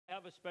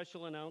have a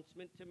special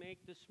announcement to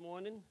make this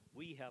morning.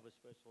 We have a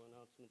special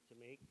announcement to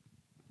make.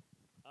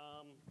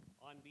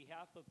 On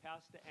behalf of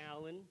Pastor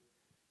Allen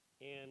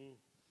and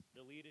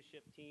the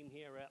leadership team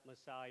here at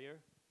Messiah,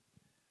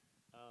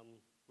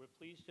 we're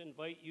pleased to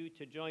invite you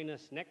to join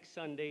us next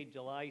Sunday,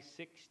 July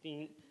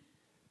 16th,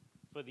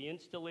 for the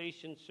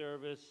installation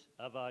service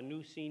of our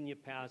new senior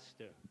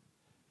pastor,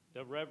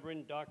 the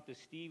Reverend Dr.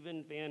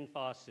 Stephen Van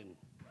Fossen.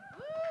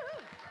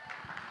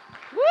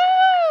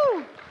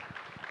 Woo!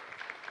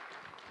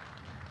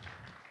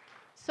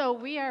 So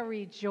we are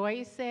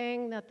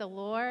rejoicing that the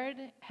Lord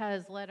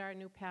has led our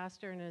new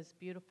pastor and his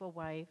beautiful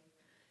wife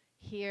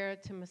here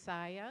to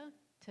Messiah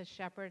to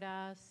shepherd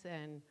us,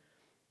 and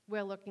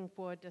we're looking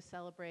forward to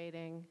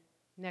celebrating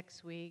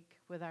next week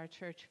with our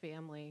church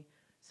family.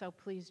 So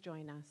please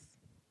join us.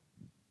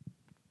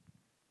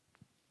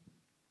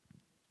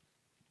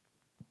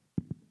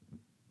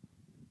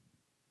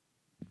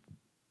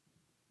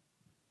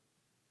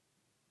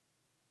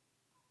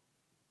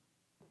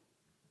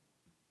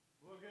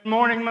 Good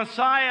morning,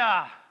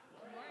 Messiah.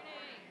 Good morning.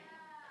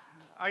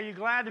 Are you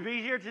glad to be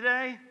here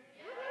today?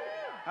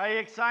 Are you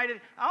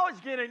excited? I always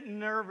get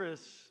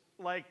nervous,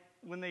 like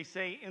when they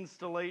say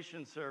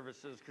installation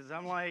services, because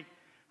I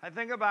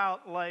think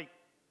about like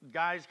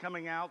guys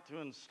coming out to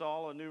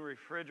install a new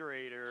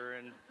refrigerator,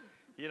 and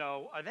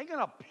are they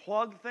gonna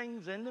plug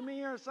things into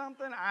me or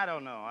something? I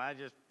don't know. I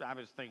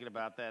was thinking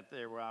about that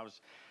there where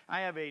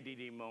I have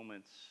ADD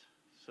moments,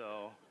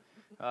 so.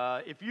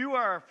 If you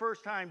are a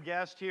first-time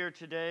guest here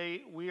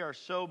today, we are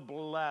so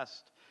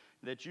blessed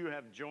that you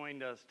have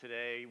joined us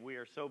today. We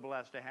are so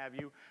blessed to have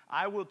you.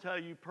 I will tell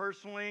you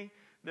personally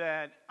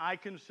that I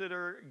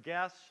consider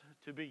guests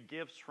to be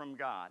gifts from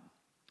God.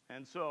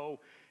 And so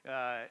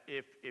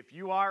if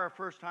you are a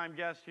first-time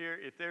guest here,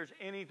 if there's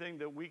anything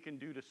that we can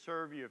do to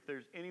serve you, if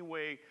there's any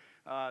way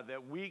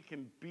that we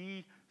can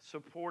be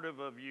supportive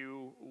of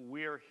you,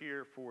 we're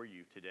here for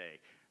you today.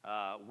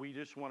 We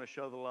just want to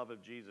show the love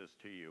of Jesus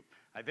to you.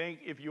 I think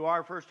if you are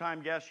a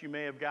first-time guest, you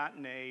may have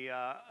gotten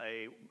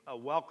a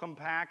welcome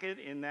packet.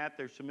 In that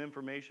there's some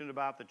information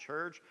about the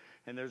church,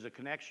 and there's a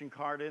connection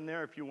card in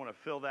there. If you want to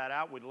fill that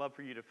out, we'd love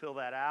for you to fill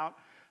that out.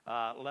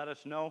 Let us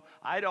know.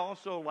 I'd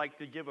also like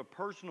to give a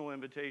personal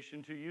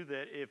invitation to you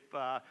that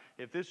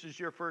if this is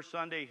your first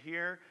Sunday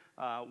here,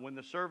 when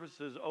the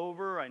service is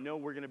over, I know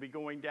we're going to be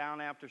going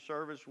down after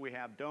service. We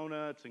have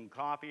donuts and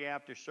coffee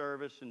after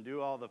service and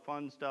do all the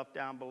fun stuff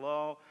down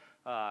below.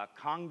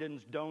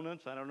 Congdon's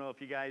Donuts. I don't know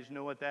if you guys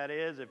know what that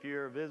is. If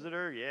you're a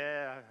visitor,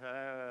 yeah,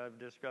 I've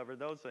discovered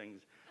those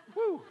things.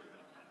 Woo!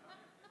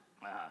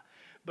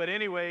 But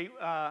anyway,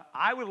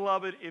 I would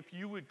love it if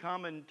you would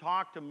come and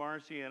talk to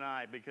Marcy and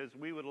I, because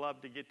we would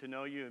love to get to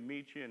know you and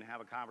meet you and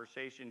have a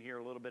conversation, hear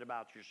a little bit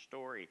about your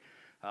story.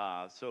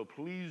 So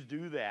please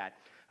do that.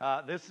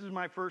 This is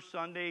my first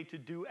Sunday to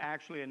do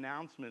actually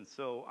announcements,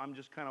 so I'm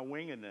just kind of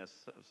winging this.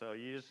 So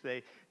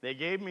they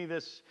gave me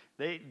this,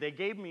 they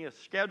gave me a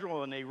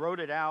schedule and they wrote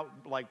it out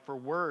like for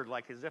word,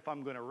 like as if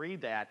I'm going to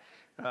read that.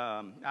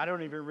 I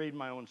don't even read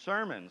my own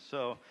sermons.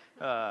 So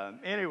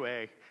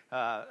anyway,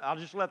 I'll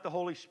just let the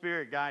Holy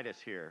Spirit guide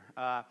us here.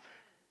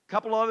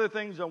 Couple other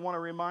things I want to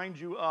remind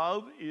you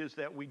of is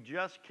that we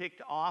just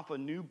kicked off a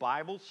new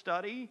Bible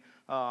study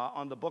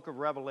on the book of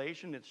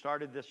Revelation. It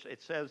started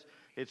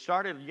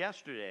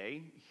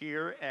yesterday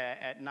here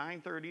at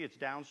 9:30. It's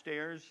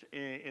downstairs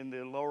in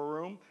the lower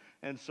room.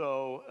 And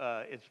so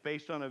it's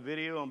based on a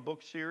video and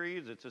book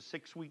series. It's a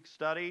 6-week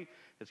study.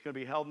 It's going to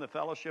be held in the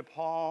fellowship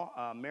hall.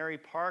 Mary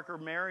Parker.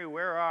 Mary,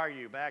 where are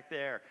you? Back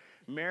there.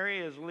 Mary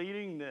is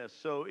leading this.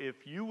 So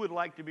if you would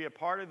like to be a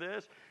part of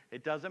this,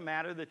 it doesn't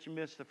matter that you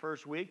missed the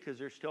first week, because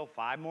there's still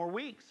 5 more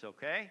weeks,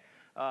 okay?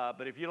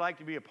 But if you'd like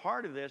to be a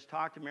part of this,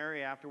 talk to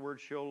Mary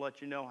afterwards. She'll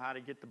let you know how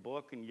to get the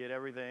book and get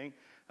everything,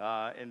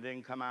 and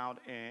then come out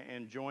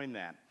and join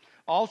that.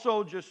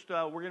 Also,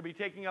 we're going to be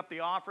taking up the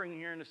offering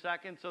here in a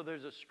second. So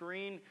there's a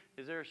screen.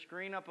 Is there a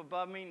screen up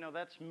above me? No,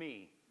 that's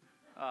me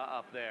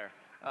up there.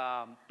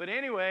 But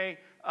anyway,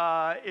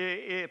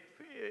 if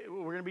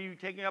we're going to be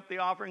taking up the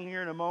offering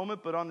here in a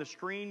moment, but on the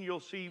screen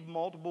you'll see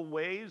multiple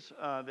ways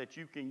that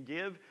you can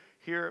give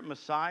here at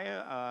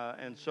Messiah.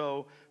 And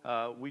so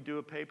we do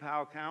a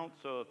PayPal account.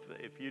 So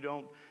if you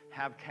don't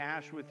have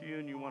cash with you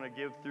and you want to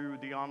give through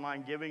the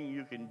online giving,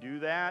 you can do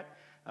that.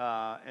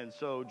 And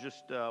so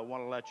just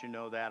want to let you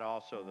know that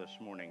also this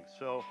morning.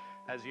 So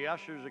as the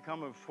ushers are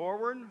coming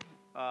forward,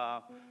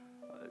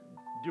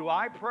 do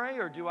I pray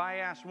or do I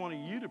ask one of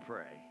you to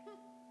pray?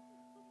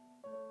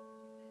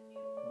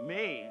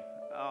 Me?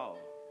 Oh.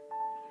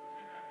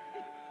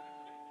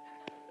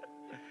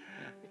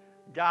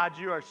 God,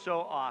 you are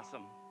so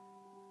awesome.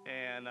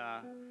 And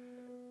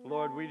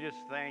Lord, we just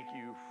thank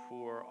you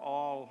for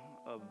all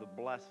of the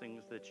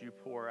blessings that you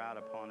pour out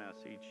upon us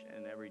each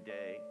and every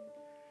day.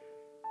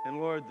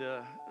 And Lord,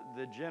 the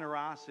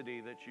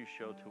generosity that you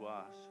show to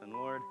us. And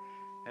Lord,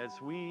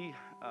 as we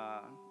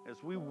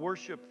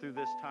worship through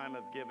this time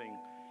of giving,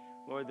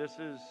 Lord, this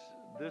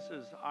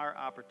is our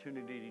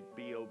opportunity to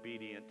be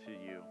obedient to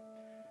you.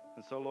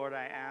 And so, Lord,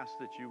 I ask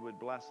that you would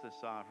bless this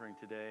offering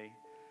today.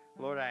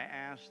 Lord, I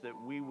ask that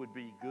we would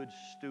be good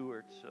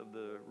stewards of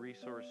the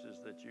resources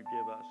that you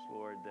give us,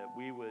 Lord, that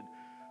we would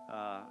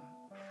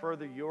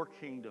further your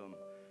kingdom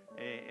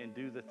and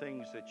do the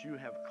things that you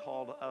have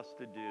called us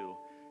to do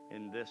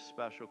in this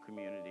special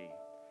community.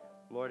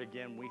 Lord,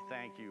 again, we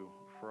thank you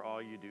for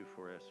all you do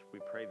for us.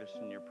 We pray this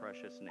in your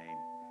precious name.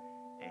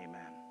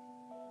 Amen.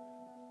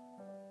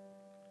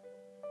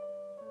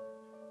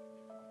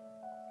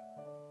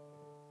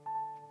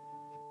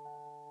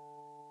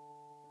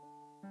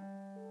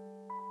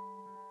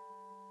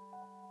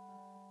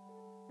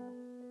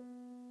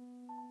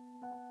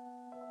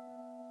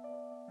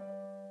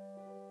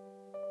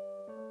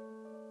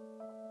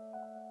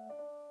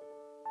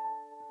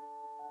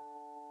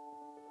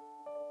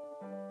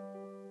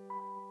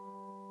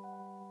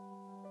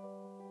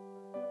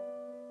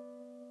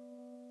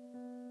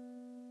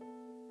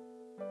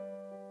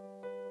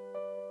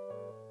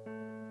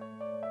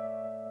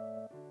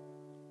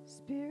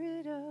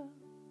 Spirit of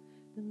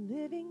the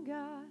living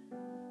God,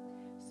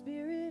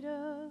 Spirit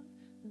of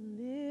the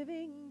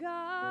living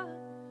God,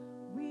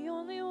 we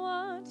only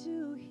want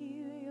to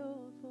hear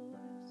your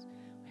voice.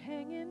 We're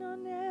hanging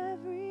on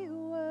every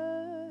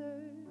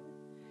word.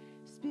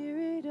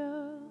 Spirit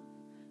of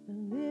the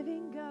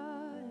living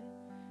God,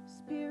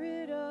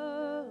 Spirit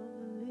of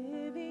the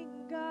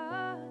living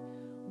God,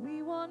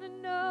 we want to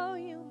know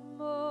you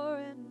more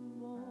and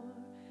more.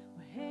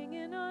 We're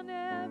hanging on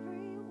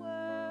every word.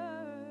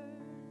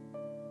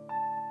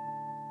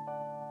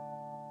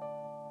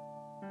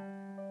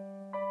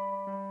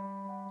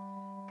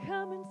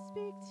 Come and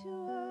speak to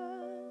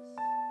us.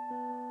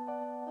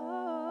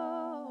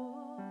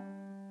 Oh,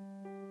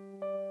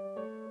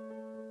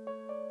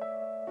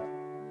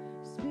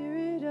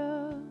 Spirit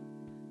of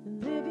the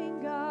living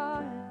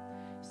God,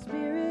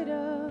 Spirit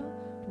of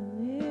the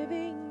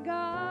living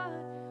God,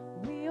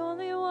 we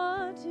only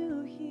want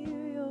to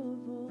hear your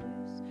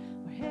voice.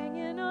 We're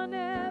hanging on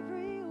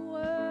every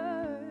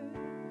word.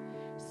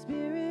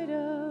 Spirit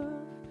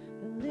of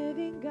the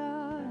living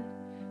God,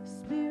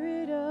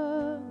 Spirit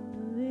of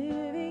the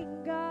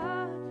living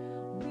God,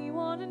 we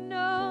want to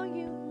know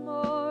you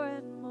more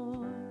and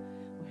more.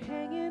 We're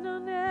hanging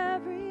on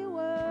every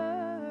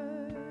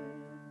word.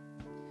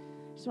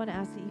 Just want to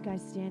ask that you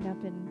guys stand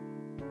up and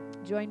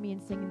join me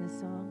in singing this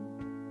song.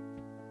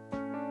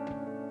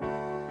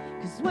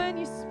 'Cause when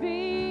you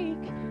speak,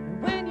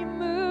 when you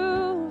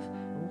move,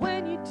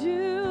 when you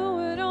do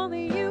what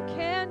only you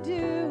can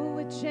do,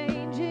 it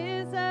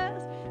changes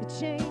us, it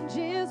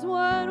changes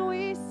what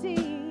we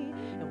see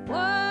and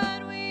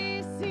what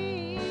we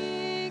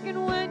seek.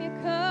 And when you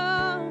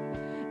come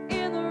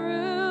in the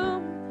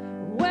room,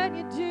 when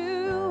you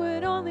do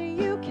what only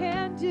you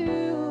can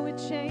do, it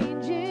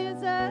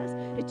changes us,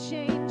 it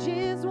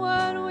changes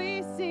what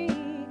we see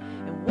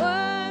and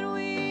what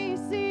we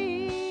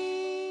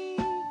see.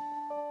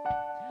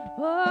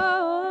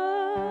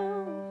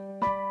 Oh,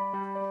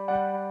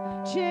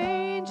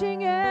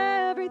 changing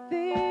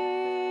everything.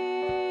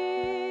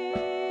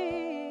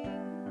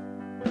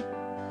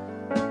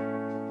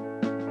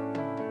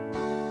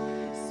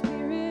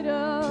 Spirit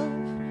of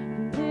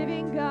the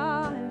living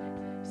God,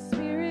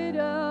 Spirit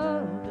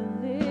of the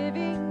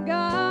living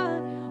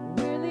God,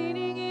 we're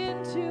leaning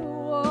into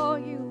all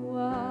you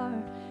are.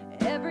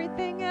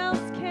 Everything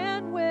else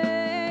can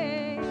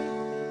wait.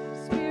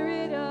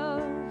 Spirit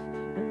of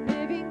the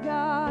living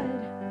God,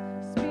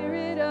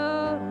 Spirit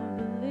of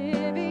the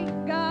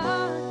living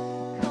God,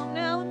 come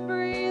now and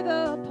breathe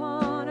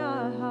upon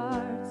our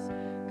hearts.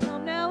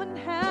 Come now and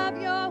have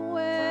your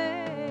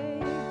way.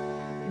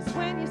 'Cause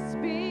when you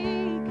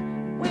speak,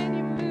 when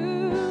you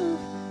move,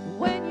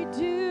 when you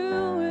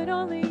do what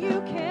only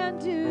you can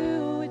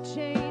do, it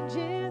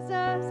changes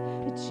us,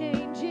 it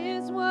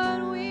changes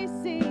what we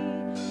see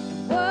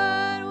and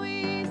what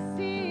we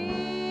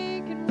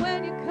seek. And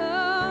when you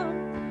come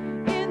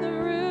in the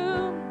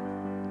room,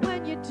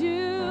 when you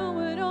do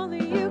what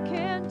only you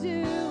can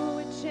do,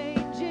 it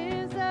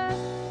changes us,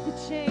 it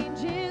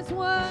changes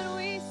what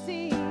we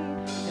see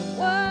and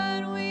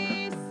what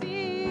we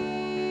see.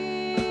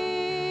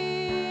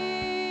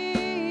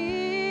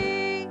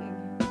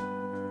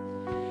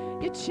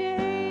 You're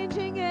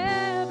changing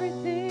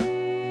everything.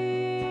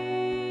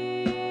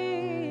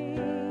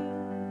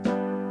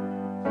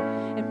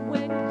 And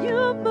when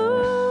you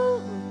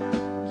move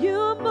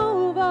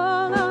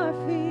all our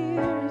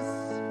fears.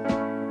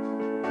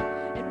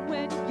 And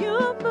when you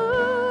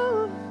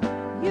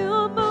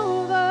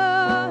move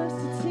us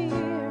to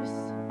tears.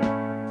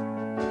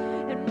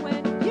 And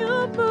when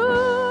you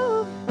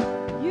move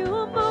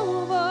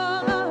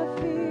all our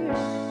fears.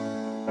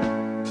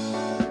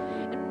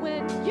 And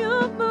when you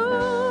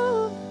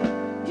move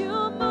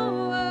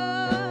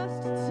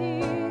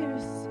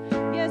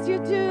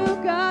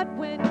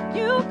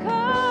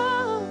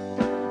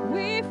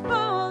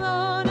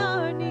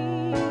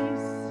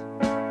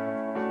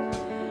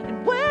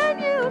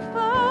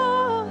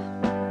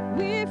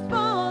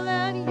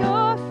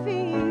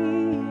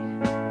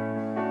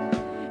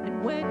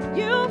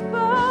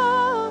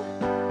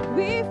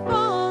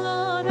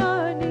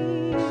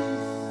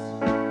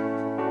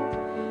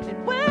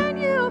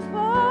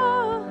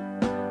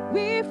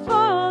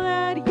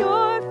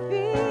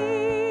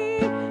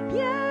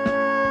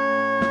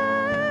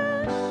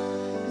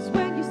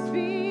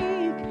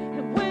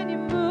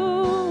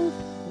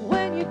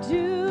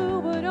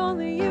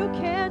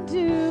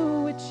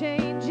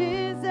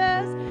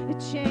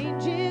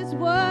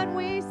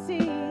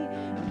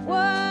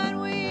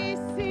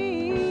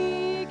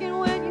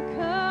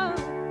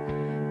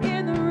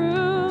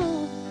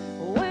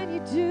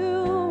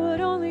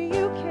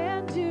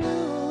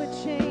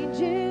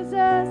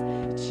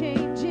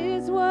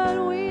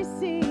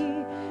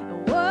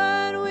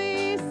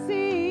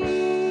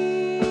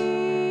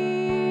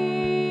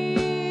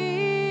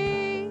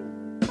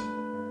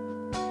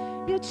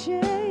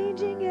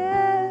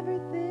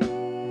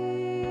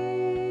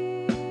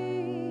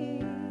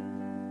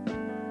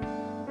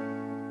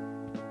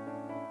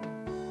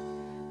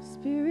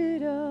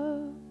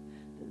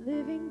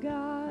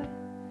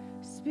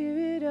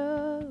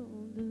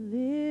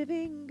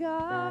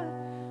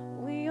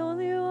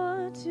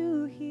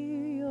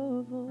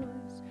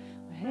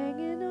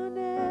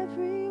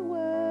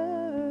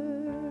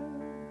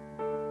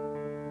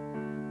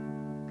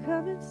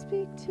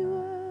speak to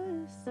us.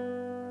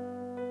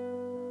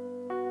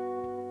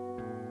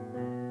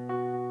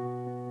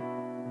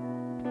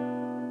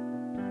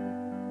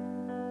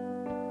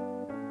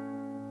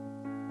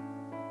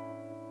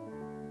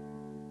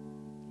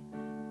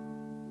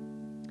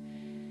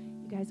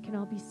 You guys can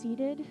all be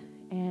seated.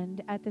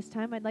 And at this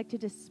time, I'd like to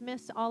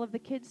dismiss all of the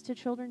kids to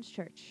Children's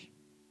Church.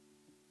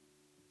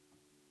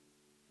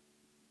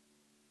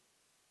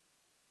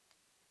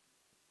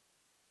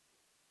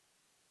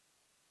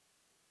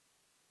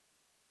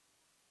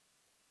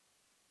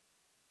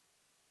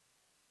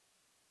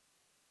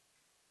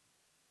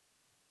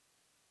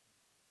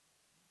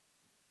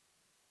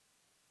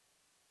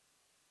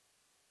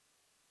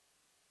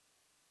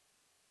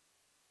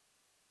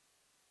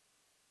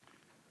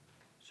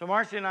 So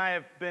Marcy and I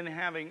have been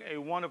having a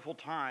wonderful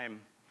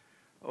time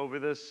over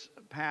this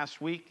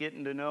past week,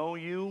 getting to know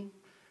you,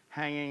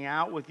 hanging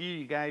out with you.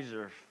 You guys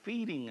are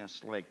feeding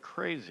us like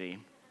crazy.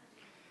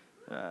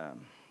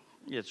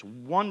 It's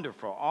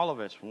wonderful. All of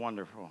it's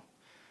wonderful.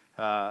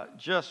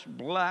 Just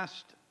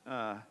blessed,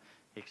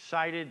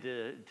 excited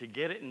to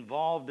get it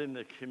involved in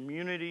the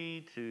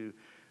community.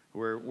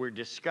 We're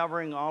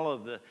discovering all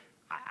of the.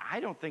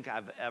 I don't think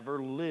I've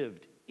ever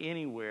lived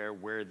anywhere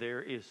where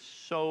there is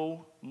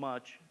so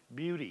much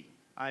beauty.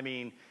 I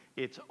mean,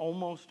 it's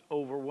almost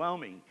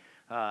overwhelming.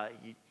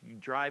 You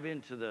drive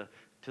into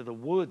the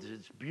woods,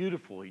 it's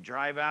beautiful. You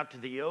drive out to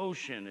the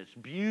ocean, it's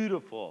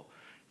beautiful.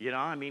 You know,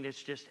 I mean,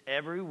 it's just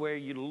everywhere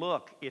you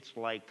look, it's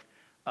like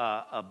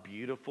a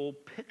beautiful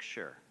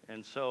picture.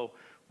 And so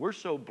we're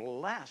so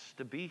blessed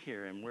to be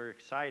here, and we're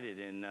excited,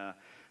 and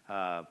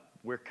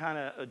we're kind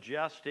of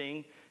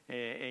adjusting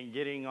and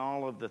getting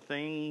all of the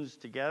things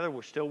together.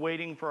 We're still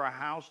waiting for a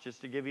house,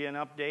 just to give you an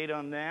update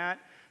on that.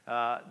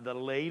 The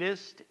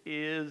latest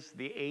is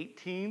the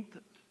 18th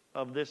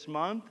of this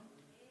month.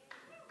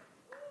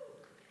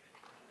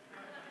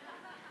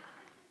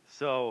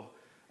 So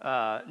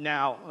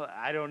now,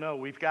 I don't know,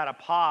 we've got a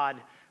pod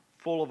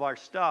full of our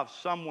stuff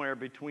somewhere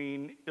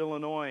between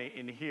Illinois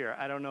and here.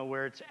 I don't know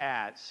where it's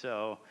at,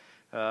 so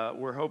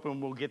we're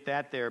hoping we'll get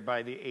that there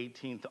by the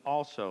 18th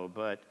also.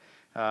 But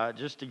I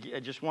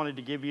just wanted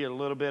to give you a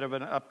little bit of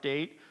an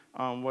update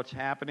on what's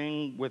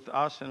happening with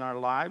us in our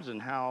lives and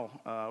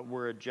how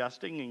we're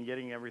adjusting and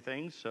getting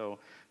everything. So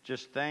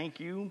just thank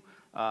you.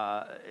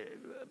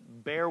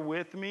 Bear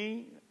with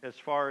me as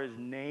far as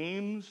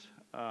names.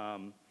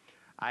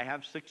 I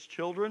have 6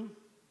 children.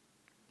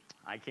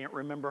 I can't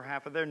remember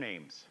half of their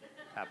names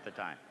half the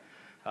time.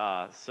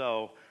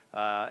 So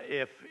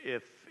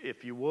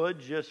if you would,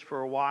 just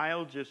for a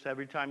while, just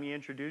every time you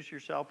introduce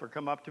yourself or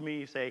come up to me,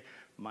 you say,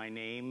 "My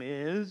name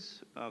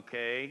is,"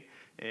 okay?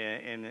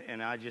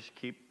 And I just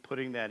keep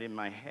putting that in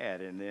my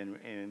head, and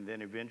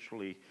then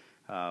eventually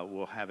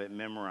we'll have it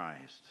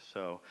memorized.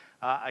 So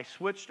I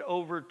switched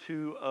over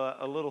to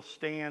a little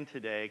stand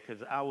today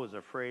because I was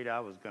afraid I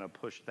was going to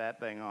push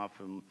that thing off,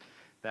 and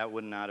that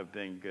would not have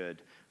been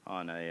good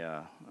on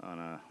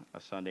a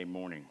Sunday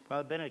morning. Well,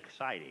 it'd been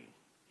exciting,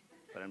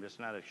 but I'm just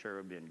not sure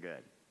it would have been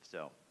good.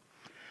 So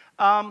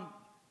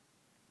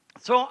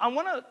I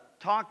want to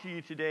talk to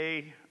you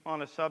today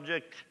on a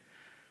subject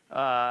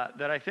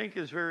that I think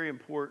is very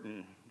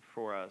important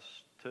for us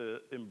to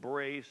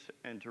embrace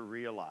and to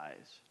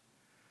realize.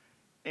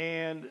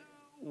 And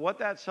what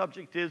that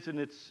subject is, and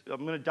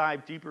I'm going to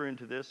dive deeper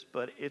into this,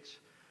 but it's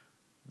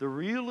the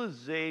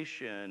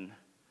realization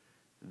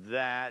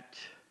that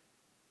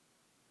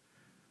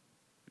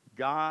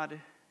God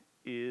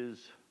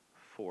is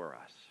for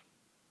us.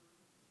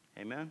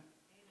 Amen?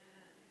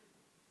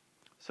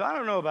 So I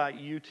don't know about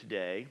you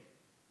today,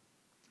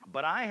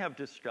 but I have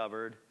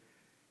discovered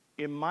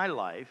in my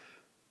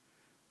life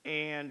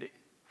and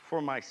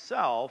for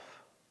myself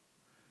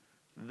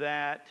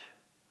that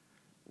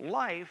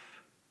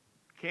life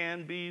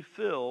can be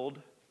filled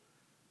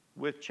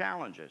with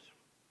challenges.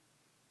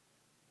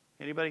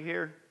 Anybody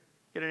here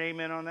get an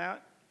amen on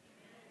that?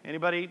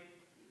 Anybody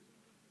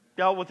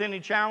dealt with any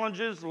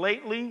challenges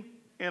lately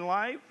in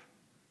life?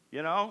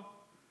 You know?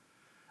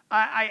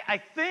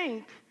 I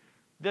think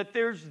that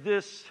there's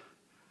this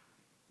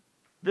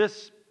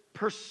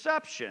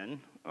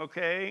perception,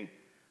 okay,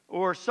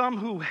 or some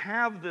who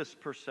have this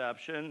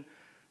perception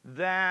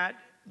that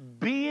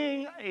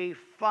being a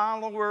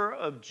follower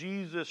of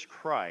Jesus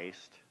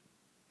Christ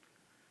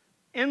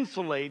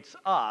insulates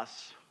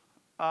us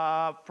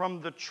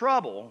from the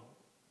trouble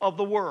of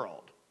the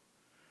world.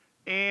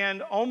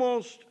 And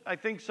almost, I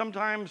think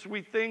sometimes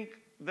we think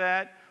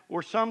that,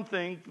 or some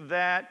think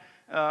that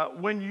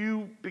when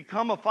you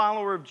become a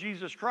follower of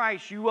Jesus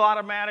Christ, you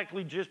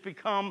automatically just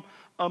become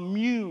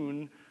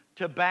immune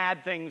to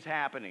bad things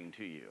happening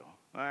to you.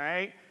 All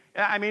right?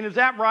 I mean, is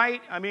that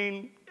right? I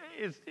mean,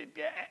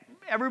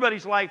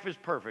 everybody's life is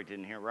perfect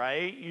in here,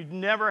 right? You'd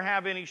never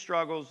have any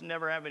struggles,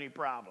 never have any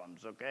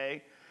problems,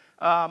 okay?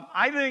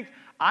 I think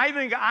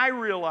I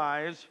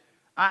realize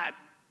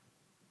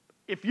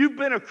if you've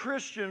been a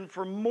Christian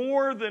for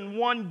more than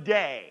one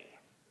day,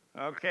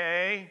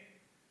 okay,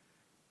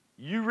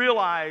 you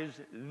realize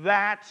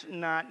that's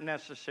not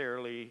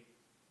necessarily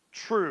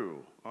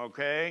true,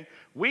 okay?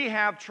 We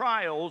have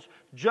trials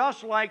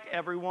just like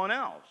everyone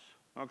else,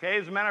 okay?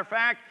 As a matter of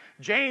fact,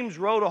 James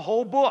wrote a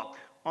whole book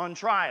on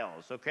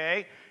trials,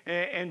 okay?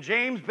 And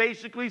James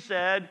basically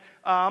said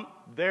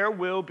there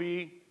will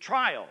be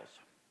trials.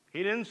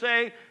 He didn't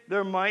say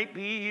there might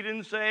be. He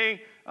didn't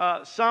say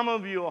some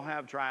of you will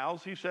have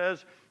trials. He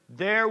says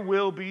there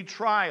will be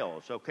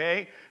trials,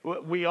 okay?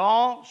 We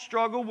all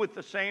struggle with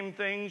the same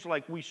things,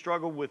 like we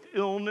struggle with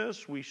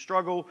illness. We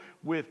struggle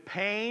with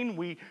pain.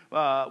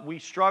 We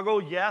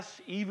struggle, yes,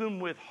 even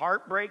with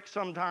heartbreak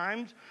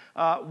sometimes.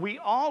 We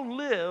all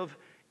live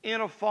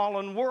in a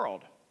fallen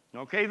world,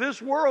 okay?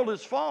 This world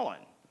is fallen,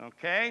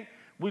 okay?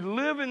 We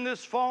live in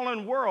this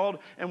fallen world,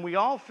 and we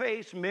all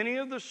face many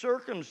of the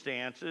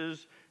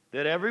circumstances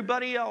that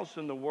everybody else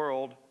in the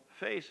world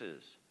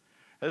faces.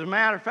 As a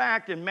matter of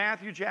fact, in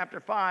Matthew chapter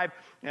 5,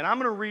 and I'm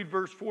going to read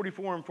verse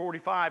 44 and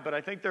 45, but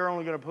I think they're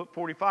only going to put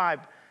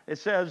 45. It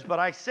says, "But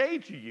I say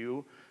to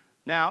you,"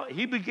 now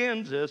he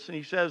begins this, and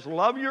he says,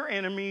 "Love your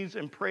enemies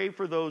and pray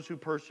for those who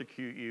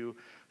persecute you,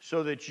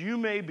 so that you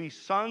may be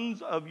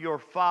sons of your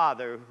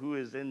Father who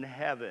is in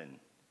heaven.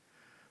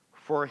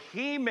 For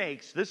he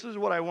makes," this is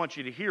what I want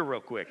you to hear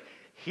real quick,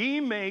 "he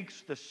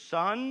makes the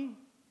sun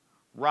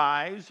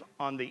rise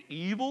on the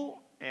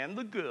evil and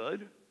the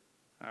good,"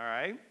 all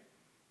right?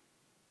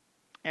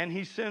 "And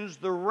he sends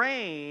the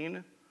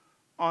rain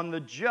on the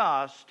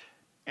just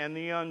and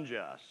the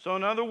unjust." So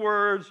in other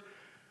words,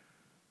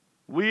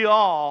 we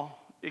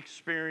all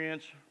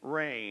experience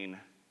rain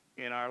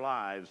in our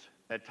lives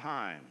at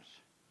times.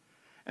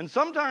 And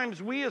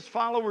sometimes we as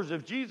followers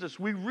of Jesus,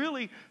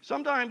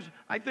 sometimes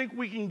I think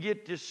we can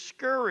get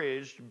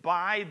discouraged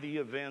by the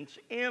events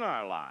in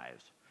our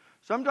lives.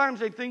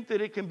 Sometimes I think that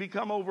it can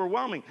become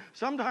overwhelming.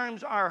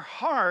 Sometimes our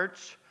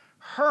hearts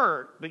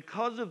hurt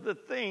because of the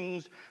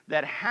things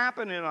that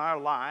happen in our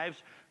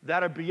lives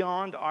that are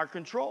beyond our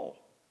control.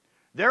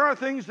 There are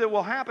things that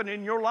will happen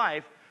in your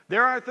life.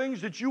 There are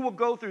things that you will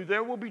go through.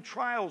 There will be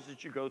trials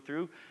that you go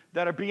through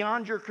that are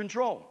beyond your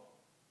control.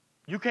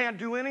 You can't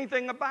do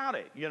anything about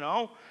it, you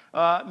know.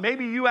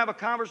 Maybe you have a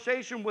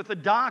conversation with a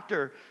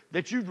doctor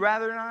that you'd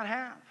rather not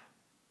have.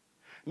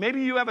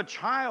 Maybe you have a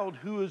child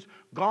who has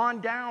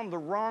gone down the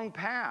wrong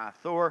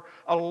path, or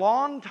a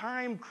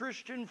longtime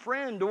Christian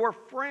friend or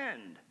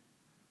friend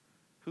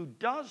who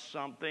does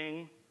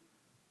something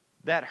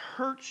that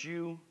hurts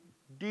you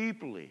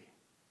deeply.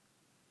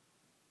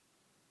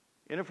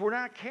 And if we're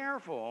not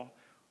careful,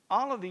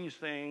 all of these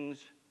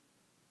things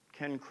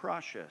can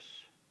crush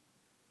us.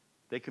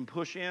 They can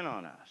push in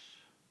on us.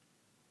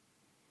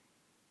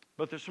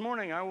 But this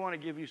morning, I want to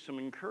give you some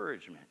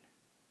encouragement.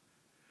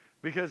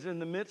 Because in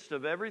the midst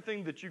of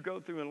everything that you go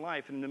through in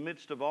life, in the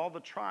midst of all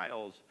the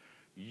trials,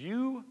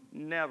 you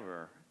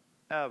never,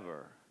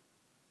 ever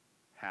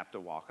have to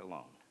walk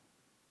alone.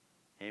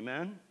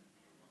 Amen?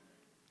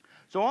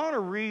 So I want to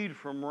read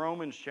from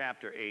Romans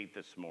chapter 8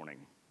 this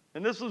morning.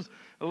 And this is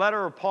a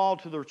letter of Paul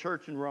to the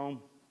church in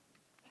Rome.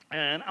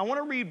 And I want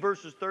to read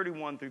verses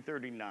 31 through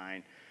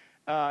 39.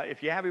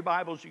 If you have your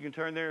Bibles, you can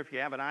turn there. If you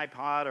have an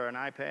iPod or an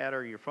iPad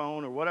or your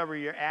phone or whatever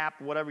your app,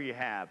 whatever you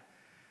have.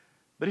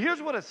 But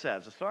here's what it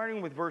says,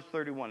 starting with verse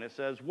 31. It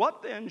says,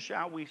 "What then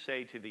shall we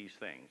say to these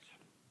things?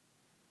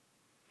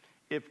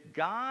 If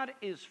God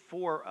is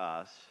for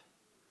us,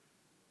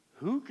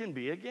 who can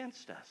be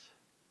against us?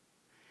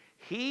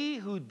 He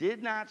who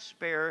did not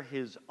spare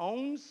his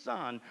own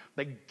son,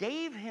 but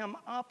gave him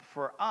up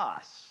for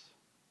us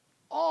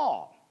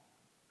all."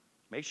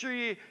 Make sure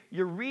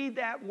you read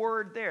that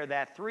word there,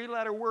 that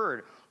three-letter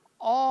word,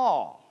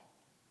 all.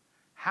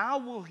 "How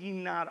will he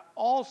not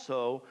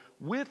also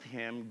with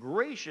him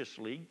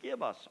graciously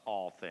give us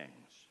all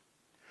things?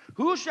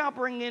 Who shall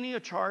bring any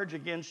charge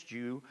against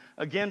you,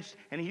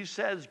 and he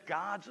says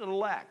God's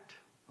elect,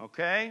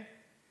 okay?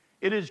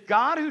 It is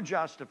God who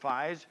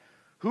justifies.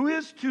 Who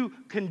is to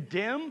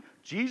condemn?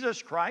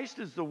 Jesus Christ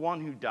is the one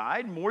who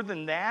died. More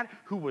than that,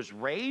 who was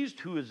raised,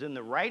 who is in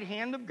the right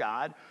hand of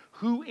God,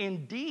 who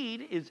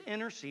indeed is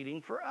interceding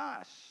for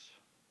us.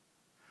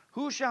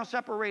 Who shall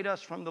separate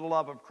us from the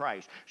love of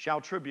Christ?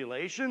 Shall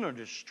tribulation or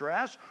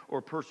distress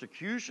or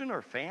persecution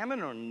or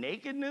famine or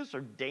nakedness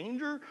or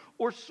danger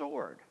or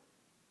sword?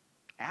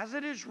 As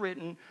it is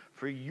written,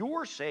 for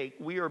your sake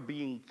we are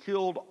being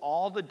killed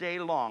all the day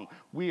long.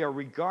 We are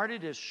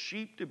regarded as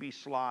sheep to be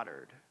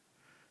slaughtered.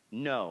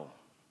 No.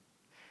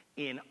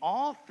 In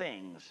all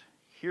things,"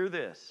 hear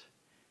this,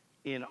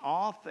 "in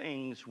all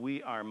things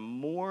we are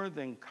more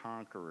than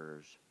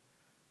conquerors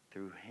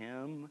through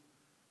him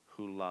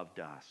who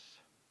loved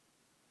us.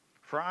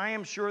 For I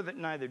am sure that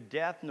neither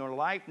death, nor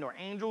life, nor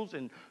angels,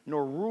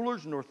 nor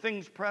rulers, nor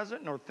things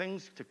present, nor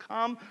things to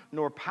come,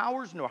 nor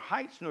powers, nor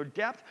heights, nor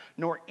depth,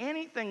 nor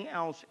anything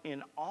else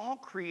in all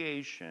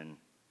creation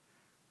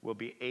will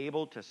be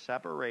able to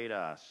separate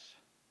us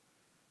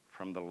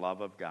from the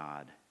love of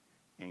God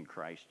in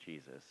Christ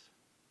Jesus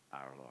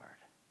our Lord."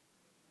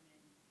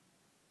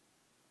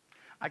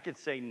 I could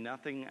say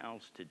nothing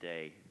else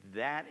today.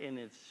 That in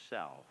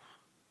itself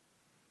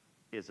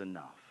is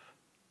enough.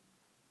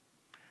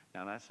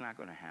 Now, that's not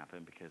going to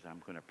happen because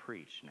I'm going to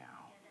preach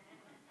now.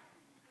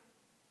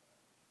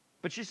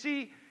 But you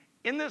see,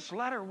 in this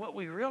letter, what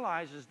we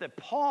realize is that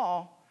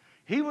Paul,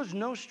 he was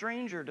no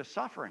stranger to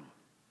suffering.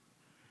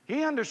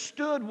 He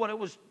understood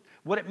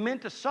what it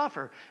meant to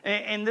suffer.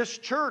 And this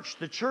church,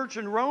 the church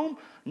in Rome,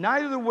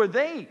 neither were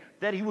they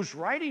that he was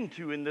writing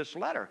to in this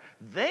letter.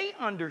 They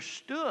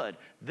understood.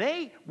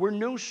 They were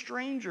no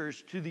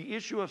strangers to the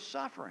issue of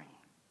suffering.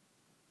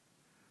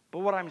 But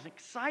what I'm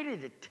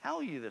excited to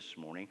tell you this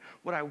morning,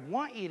 what I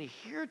want you to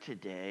hear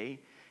today,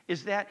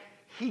 is that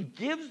he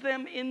gives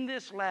them in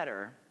this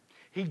letter,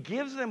 he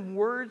gives them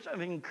words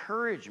of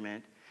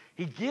encouragement.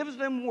 He gives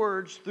them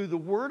words through the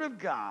Word of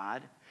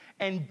God.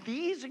 And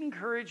these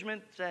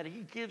encouragements that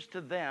he gives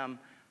to them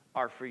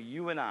are for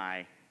you and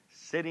I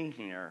sitting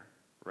here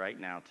right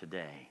now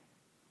today.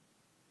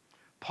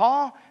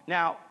 Paul,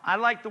 now, I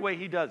like the way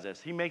he does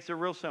this. He makes it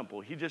real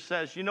simple. He just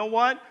says, you know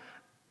what?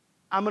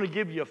 I'm going to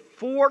give you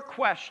 4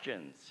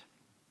 questions.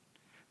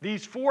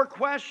 These 4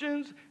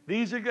 questions,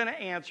 these are going to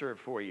answer it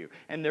for you.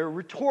 And they're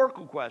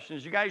rhetorical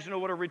questions. You guys know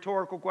what a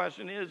rhetorical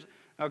question is,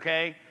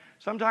 okay?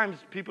 Sometimes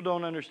people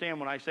don't understand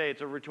when I say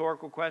it's a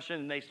rhetorical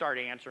question and they start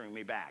answering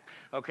me back,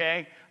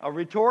 okay? A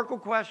rhetorical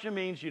question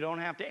means you don't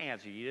have to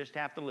answer. You just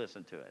have to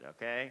listen to it,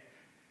 okay?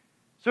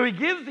 So he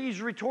gives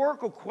these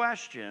rhetorical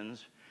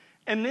questions,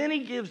 and then he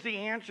gives the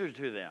answer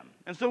to them.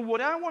 And so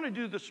what I want to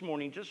do this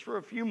morning, just for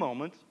a few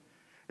moments,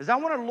 is I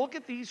want to look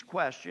at these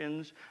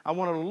questions. I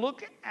want to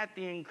look at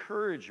the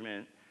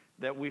encouragement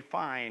that we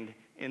find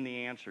in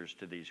the answers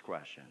to these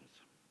questions.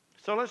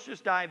 So let's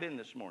just dive in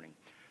this morning.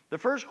 The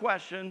first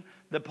question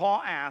that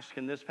Paul asks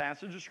in this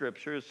passage of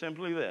Scripture is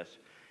simply this: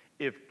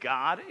 if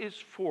God is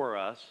for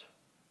us,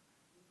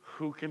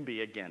 who can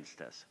be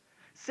against us?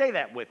 Say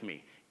that with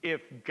me.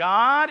 If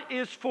God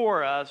is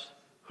for us,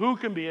 who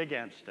can be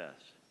against us?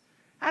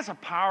 That's a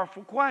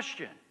powerful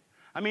question.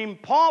 I mean,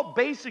 Paul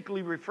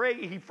basically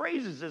he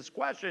phrases this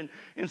question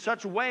in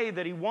such a way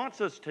that he wants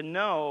us to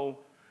know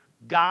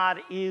God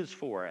is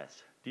for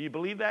us. Do you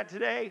believe that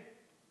today?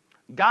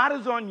 God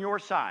is on your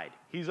side.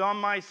 He's on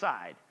my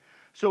side.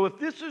 So if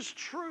this is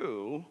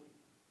true,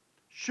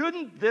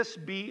 shouldn't this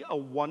be a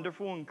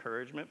wonderful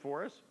encouragement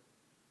for us?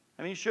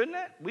 I mean, shouldn't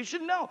it? We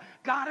should know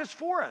God is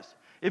for us.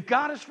 If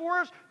God is for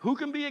us, who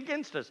can be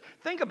against us?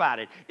 Think about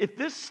it. If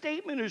this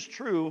statement is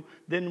true,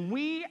 then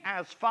we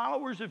as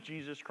followers of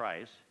Jesus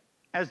Christ,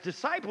 as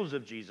disciples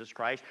of Jesus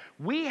Christ,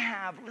 we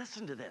have,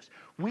 listen to this,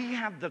 we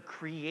have the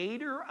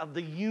creator of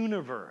the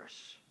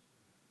universe.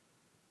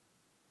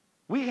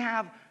 We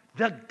have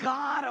the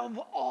God of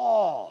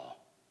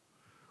all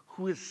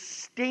who is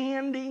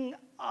standing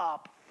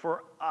up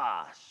for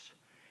us.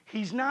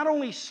 He's not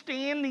only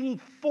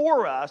standing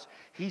for us,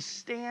 he's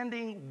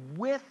standing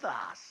with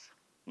us.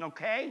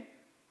 Okay?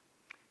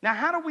 Now,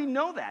 how do we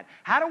know that?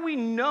 How do we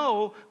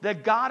know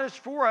that God is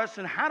for us,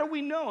 and how do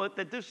we know it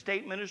that this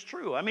statement is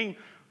true? I mean,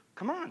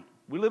 come on.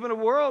 We live in a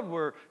world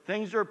where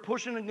things are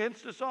pushing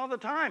against us all the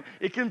time.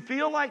 It can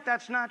feel like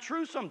that's not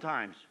true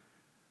sometimes.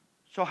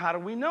 So how do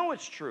we know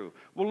it's true?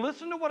 Well,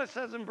 listen to what it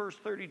says in verse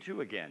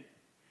 32 again.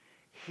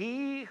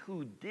 He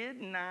who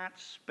did not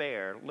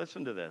spare,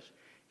 listen to this,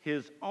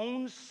 his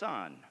own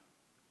son,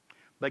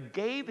 but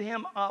gave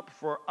him up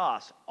for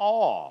us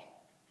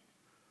all,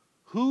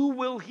 who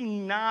will he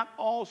not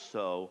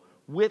also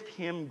with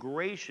him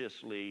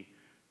graciously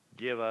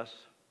give us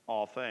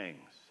all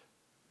things?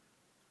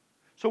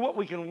 So what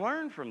we can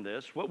learn from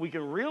this, what we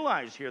can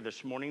realize here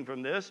this morning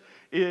from this,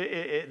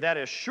 that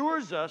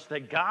assures us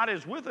that God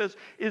is with us,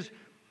 is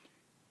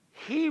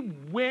he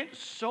went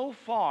so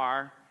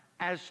far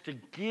as to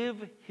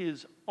give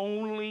his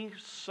only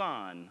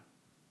son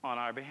on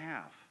our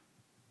behalf.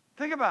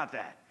 Think about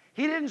that.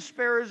 He didn't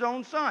spare his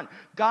own son.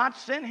 God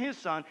sent his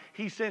son.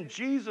 He sent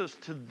Jesus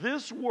to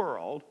this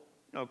world,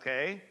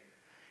 okay?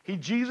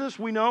 Jesus,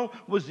 we know,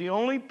 was the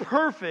only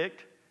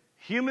perfect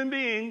human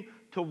being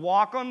to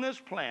walk on this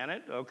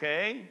planet,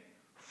 okay?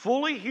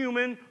 Fully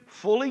human,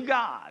 fully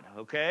God,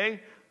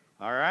 okay?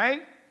 All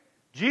right?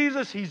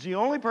 Jesus, he's the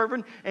only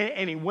perfect,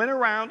 and he went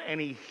around and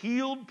he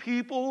healed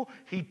people.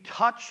 He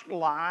touched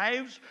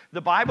lives.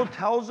 The Bible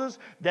tells us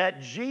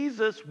that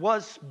Jesus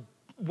was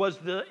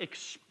the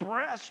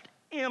expressed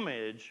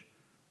image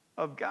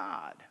of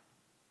God.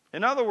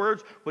 In other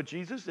words, what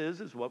Jesus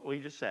is what we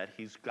just said.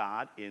 He's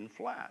God in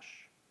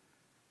flesh.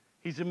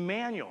 He's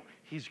Emmanuel.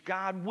 He's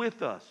God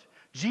with us.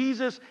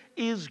 Jesus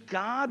is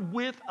God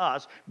with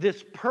us.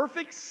 This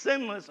perfect,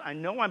 sinless, I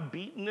know I'm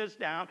beating this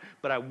down,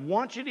 but I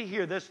want you to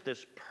hear this.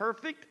 This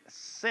perfect,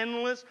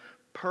 sinless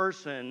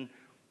person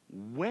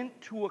went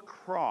to a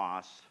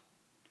cross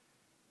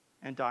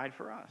and died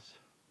for us.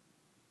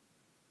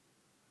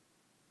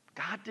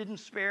 God didn't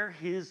spare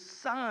his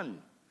son,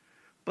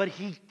 but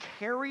he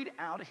carried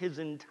out his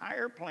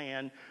entire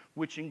plan,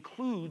 which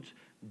includes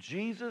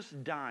Jesus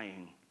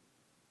dying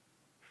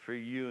for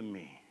you and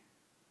me.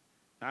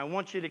 Now, I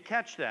want you to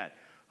catch that.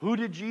 Who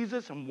did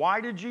Jesus and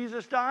why did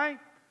Jesus die?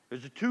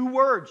 There's two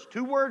words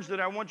that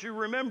I want you to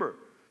remember.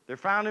 They're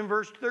found in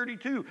verse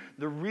 32.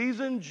 The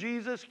reason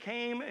Jesus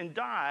came and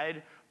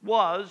died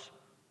was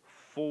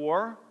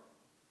for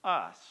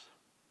us.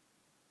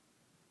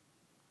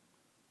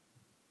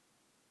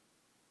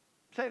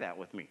 Say that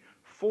with me.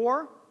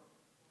 For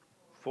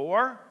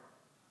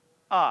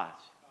us.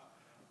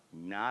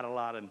 Not a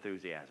lot of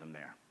enthusiasm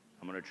there.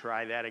 I'm going to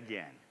try that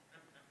again.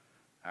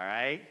 All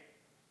right?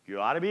 You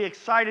ought to be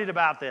excited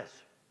about this.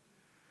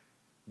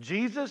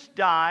 Jesus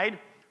died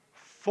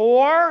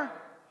for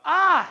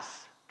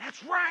us.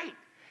 That's right.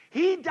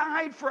 He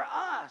died for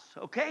us,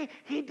 okay?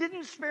 He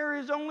didn't spare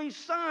his only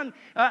son.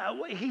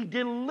 He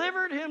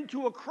delivered him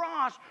to a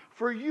cross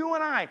for you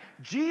and I.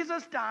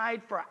 Jesus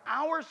died for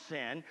our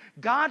sin.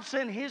 God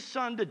sent his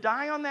son to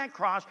die on that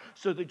cross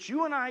so that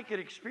you and I could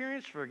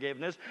experience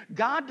forgiveness.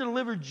 God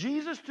delivered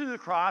Jesus to the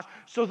cross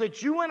so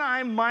that you and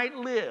I might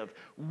live.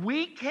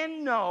 We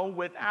can know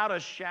without a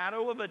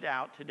shadow of a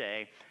doubt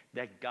today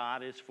that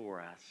God is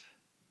for us.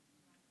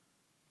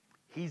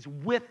 He's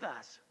with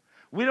us.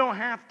 We don't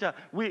have to.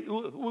 We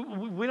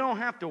don't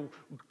have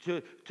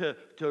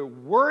to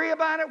worry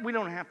about it. We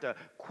don't have to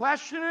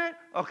question it.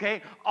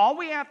 Okay. All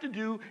we have to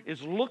do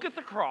is look at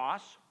the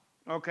cross.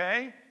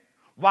 Okay.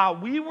 While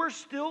we were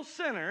still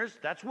sinners,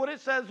 that's what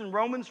it says in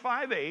Romans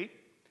 5:8.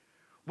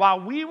 While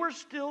we were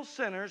still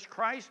sinners,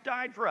 Christ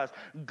died for us.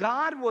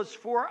 God was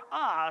for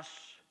us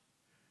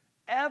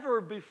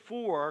ever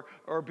before,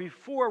 or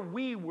before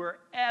we were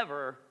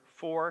ever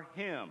for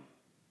Him.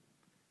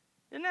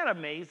 Isn't that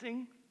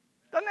amazing?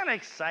 Doesn't that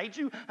excite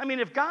you? I mean,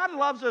 if God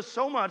loves us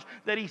so much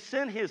that He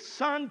sent His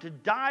Son to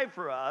die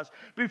for us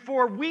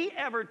before we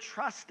ever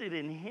trusted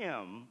in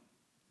Him,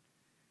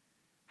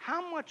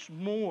 how much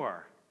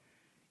more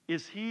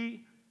is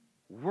He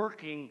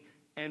working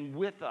and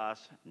with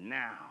us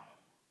now?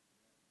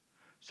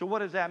 So what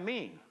does that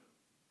mean?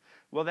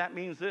 Well, that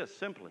means this,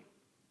 simply.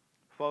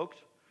 Folks,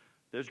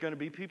 there's going to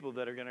be people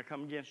that are going to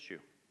come against you.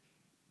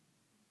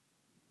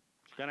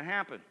 It's going to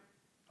happen,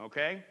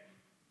 okay?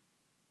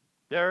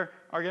 There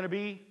are going to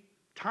be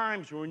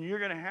times when you're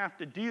going to have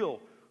to deal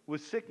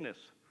with sickness,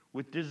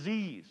 with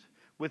disease,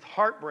 with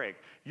heartbreak.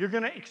 You're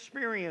going to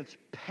experience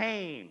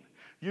pain.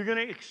 You're going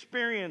to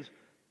experience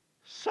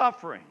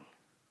suffering.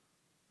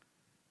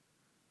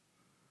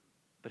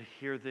 But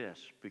hear this,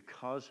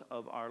 because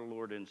of our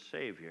Lord and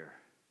Savior,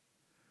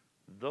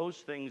 those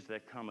things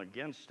that come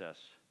against us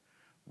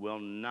will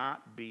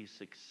not be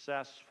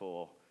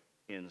successful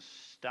in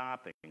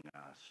stopping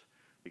us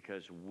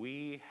because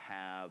we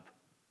have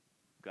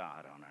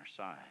God on our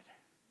side.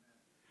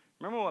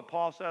 Remember what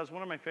Paul says?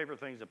 One of my favorite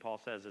things that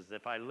Paul says is,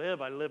 if I live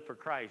for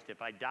Christ.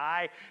 If I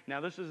die, now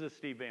this is a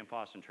Steve Van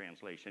Fossen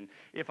translation.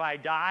 If I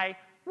die,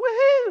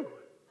 woohoo!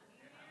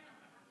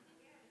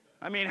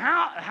 I mean,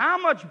 how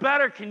much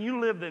better can you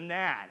live than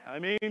that? I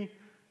mean,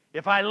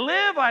 if I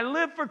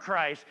live for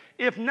Christ.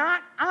 If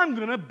not, I'm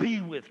going to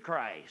be with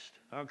Christ.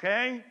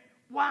 Okay?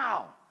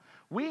 Wow.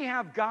 We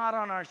have God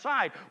on our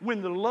side.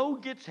 When the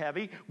load gets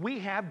heavy, we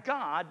have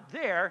God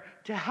there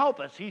to help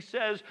us. He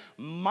says,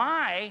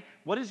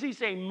 what does he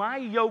say? My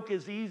yoke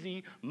is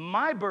easy,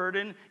 my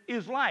burden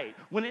is light.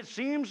 When it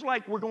seems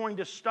like we're going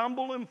to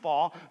stumble and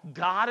fall,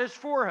 God is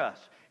for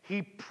us.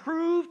 He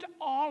proved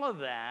all of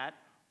that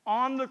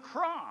on the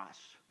cross.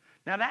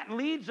 Now that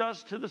leads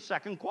us to the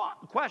second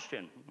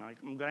question.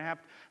 I'm going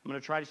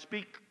to try to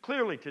speak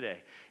clearly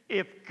today.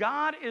 If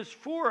God is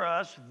for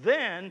us,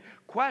 then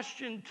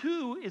question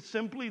 2 is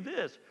simply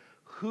this: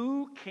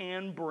 who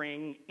can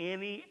bring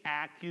any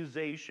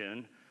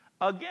accusation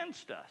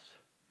against us?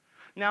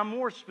 Now,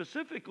 more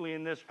specifically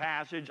in this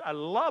passage, I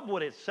love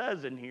what it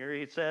says in here.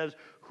 It says,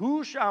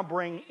 who shall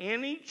bring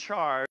any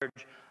charge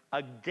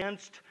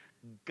against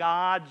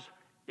God's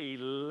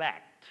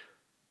elect?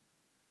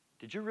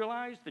 Did you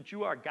realize that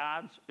you are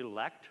God's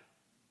elect?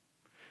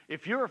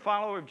 If you're a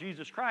follower of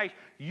Jesus Christ,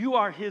 you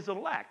are His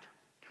elect.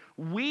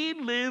 We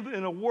live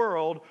in a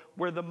world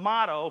where the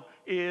motto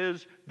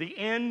is the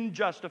end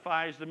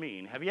justifies the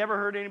mean. Have you ever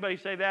heard anybody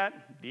say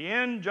that? The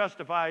end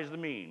justifies the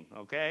mean,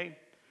 okay?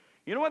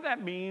 You know what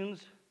that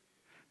means?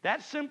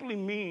 That simply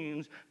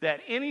means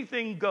that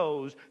anything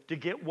goes to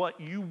get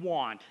what you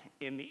want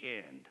in the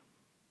end.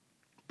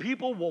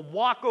 People will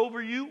walk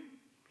over you.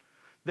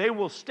 They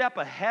will step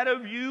ahead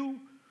of you.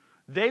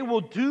 They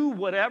will do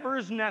whatever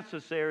is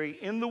necessary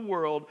in the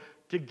world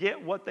to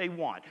get what they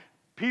want.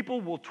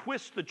 People will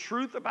twist the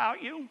truth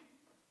about you.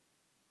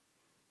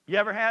 You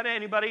ever had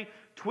anybody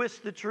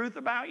twist the truth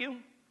about you?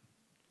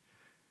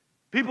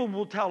 People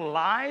will tell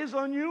lies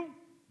on you,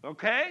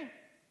 okay?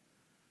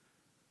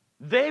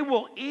 They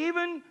will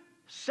even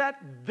set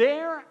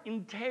their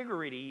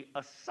integrity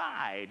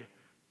aside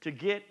to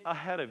get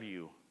ahead of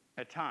you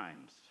at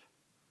times.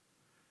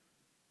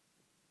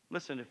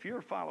 Listen, if you're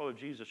a follower of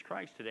Jesus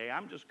Christ today,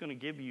 I'm just going to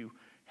give you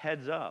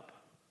heads up.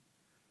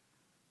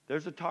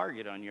 There's a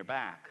target on your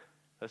back,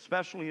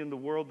 especially in the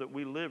world that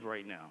we live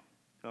right now,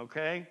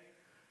 okay?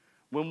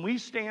 When we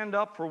stand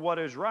up for what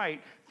is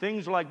right,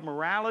 things like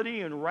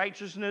morality and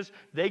righteousness,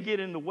 they get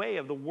in the way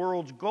of the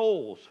world's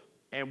goals,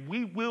 and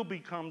we will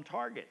become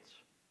targets.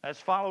 as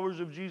followers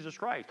of Jesus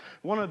Christ.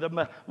 One of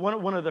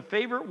the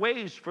favorite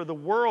ways for the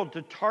world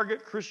to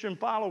target Christian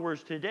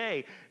followers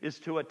today is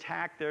to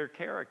attack their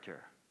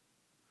character.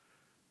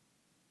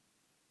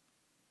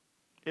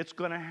 It's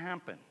going to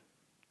happen,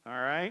 all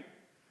right?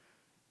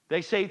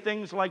 They say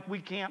things like we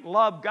can't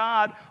love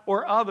God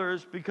or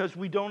others because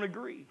we don't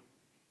agree.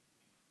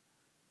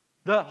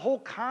 The whole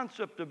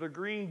concept of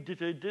agreeing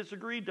to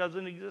disagree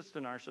doesn't exist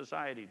in our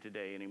society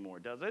today anymore,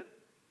 does it?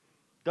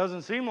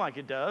 Doesn't seem like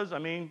it does. I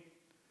mean,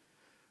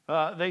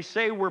 they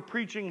say we're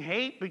preaching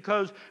hate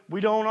because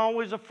we don't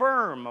always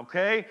affirm,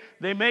 okay?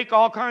 They make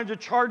all kinds of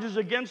charges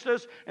against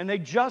us, and they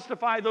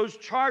justify those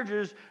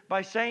charges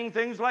by saying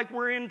things like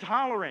we're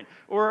intolerant,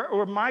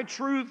 or my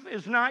truth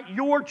is not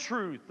your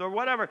truth, or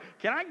whatever.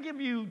 Can I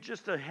give you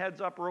just a heads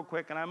up real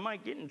quick, and I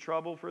might get in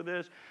trouble for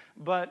this,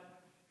 but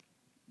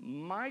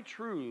my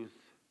truth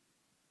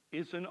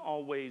isn't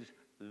always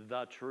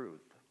the truth.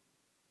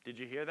 Did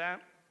you hear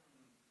that?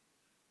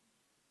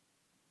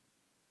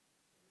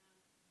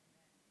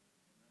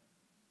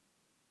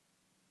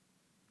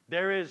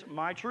 There is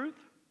my truth.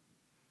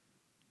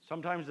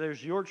 Sometimes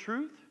there's your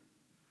truth.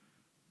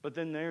 But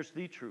then there's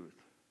the truth.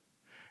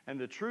 And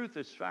the truth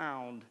is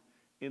found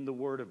in the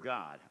Word of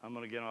God. I'm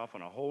going to get off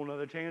on a whole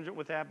other tangent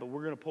with that, but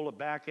we're going to pull it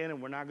back in,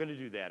 and we're not going to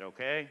do that,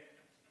 okay?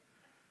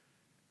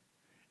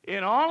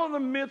 In all of the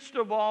midst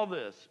of all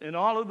this, in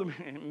all of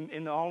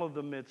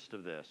the midst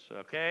of this,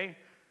 okay?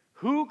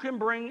 Who can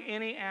bring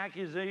any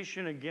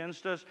accusation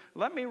against us?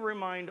 Let me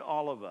remind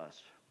all of us.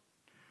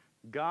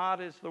 God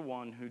is the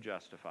one who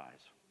justifies.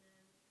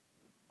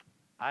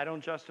 I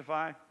don't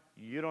justify,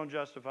 you don't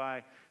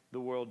justify, the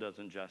world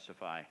doesn't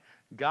justify.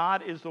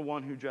 God is the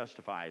one who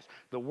justifies.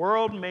 The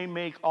world may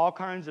make all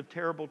kinds of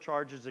terrible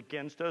charges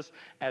against us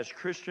as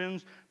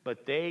Christians,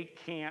 but they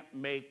can't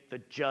make the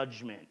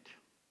judgment.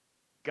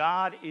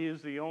 God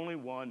is the only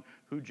one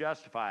who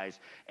justifies.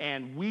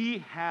 And we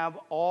have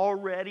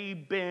already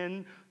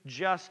been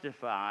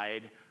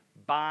justified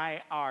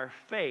by our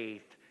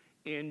faith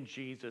in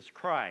Jesus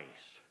Christ.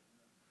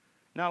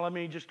 Now, let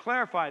me just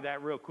clarify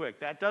that real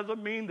quick. That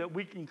doesn't mean that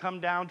we can come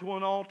down to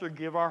an altar,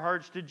 give our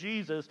hearts to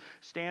Jesus,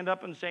 stand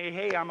up and say,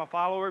 hey, I'm a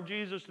follower of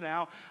Jesus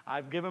now.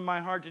 I've given my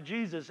heart to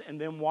Jesus,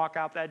 and then walk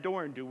out that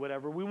door and do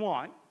whatever we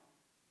want.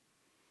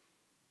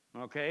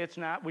 Okay, it's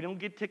not, we don't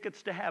get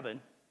tickets to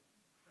heaven.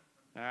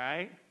 All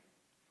right?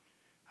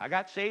 I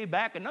got saved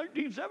back in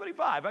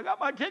 1975. I got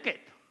my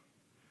ticket.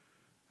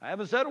 I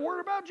haven't said a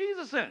word about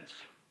Jesus since.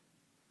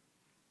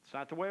 It's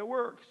not the way it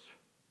works.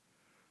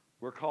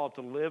 We're called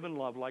to live and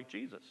love like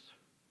Jesus.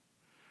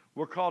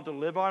 We're called to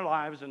live our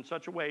lives in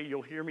such a way,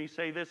 you'll hear me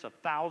say this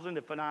 1,000,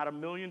 if not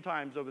 1,000,000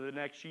 times over the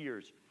next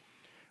years.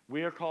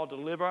 We are called to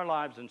live our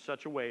lives in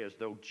such a way as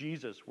though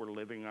Jesus were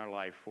living our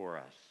life for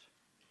us.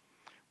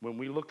 When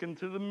we look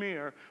into the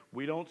mirror,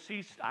 I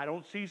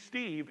don't see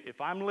Steve. If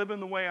I'm living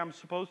the way I'm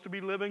supposed to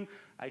be living,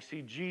 I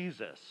see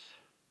Jesus.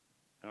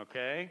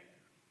 Okay?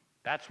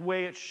 That's the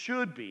way it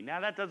should be.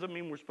 Now, that doesn't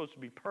mean we're supposed to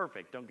be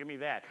perfect. Don't give me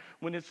that.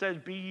 When it says,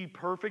 be ye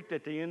perfect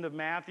at the end of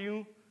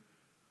Matthew,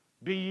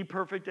 be ye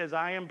perfect as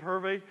I am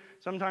perfect,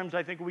 sometimes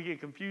I think we get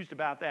confused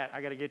about that.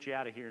 I got to get you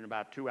out of here in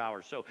about 2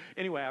 hours. So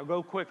anyway, I'll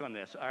go quick on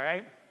this, all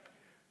right?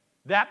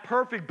 That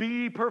perfect, be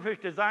ye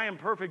perfect as I am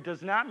perfect,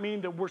 does not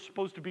mean that we're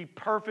supposed to be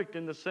perfect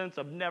in the sense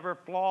of never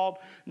flawed,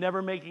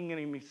 never making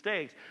any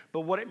mistakes. But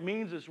what it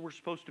means is we're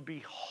supposed to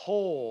be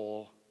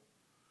whole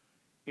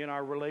in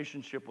our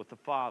relationship with the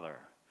Father.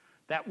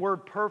 That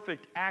word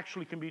perfect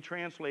actually can be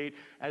translated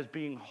as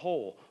being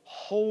whole,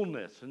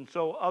 wholeness. And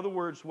so, in other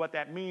words, what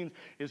that means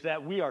is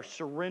that we are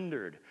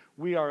surrendered.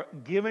 We are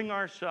giving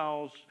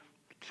ourselves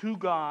to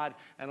God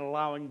and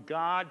allowing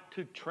God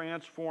to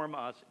transform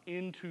us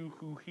into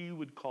who He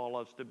would call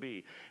us to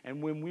be.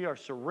 And when we are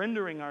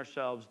surrendering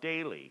ourselves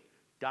daily,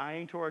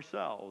 dying to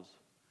ourselves,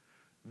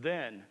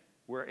 then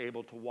we're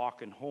able to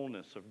walk in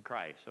wholeness of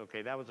Christ.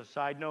 Okay, that was a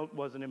side note,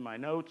 wasn't in my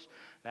notes.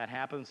 That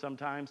happens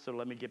sometimes, so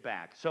let me get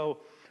back. So,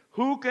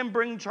 who can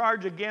bring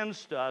charge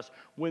against us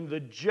when the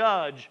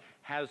judge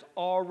has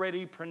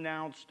already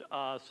pronounced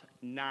us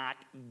not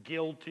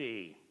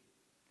guilty?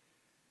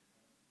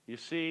 You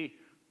see,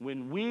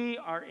 when we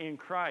are in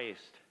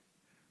Christ,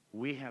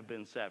 we have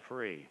been set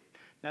free.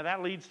 Now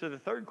that leads to the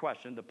third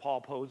question that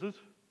Paul poses.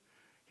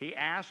 He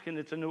asks, and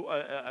it's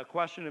a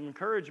question of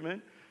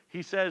encouragement.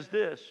 He says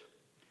this,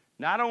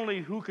 not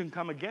only who can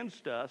come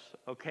against us,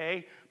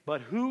 okay,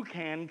 but who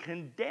can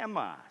condemn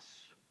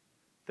us?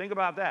 Think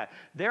about that.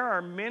 There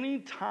are many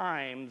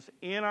times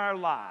in our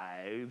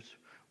lives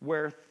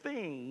where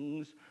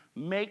things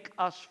make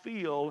us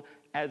feel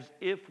as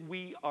if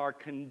we are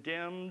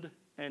condemned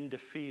and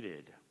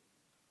defeated.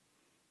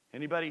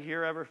 Anybody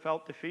here ever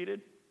felt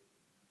defeated?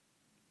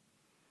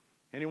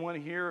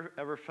 Anyone here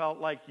ever felt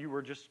like you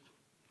were just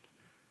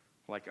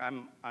like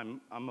I'm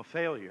a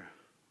failure.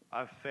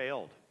 I've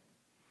failed.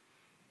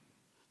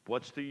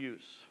 What's the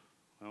use?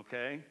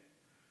 Okay?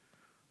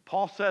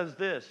 Paul says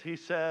this. He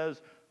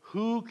says,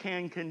 who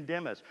can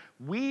condemn us?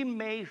 We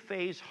may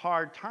face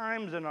hard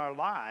times in our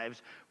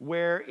lives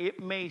where it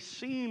may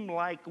seem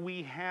like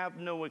we have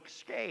no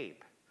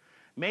escape.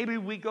 Maybe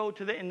we go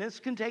to and this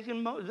can take,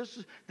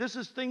 this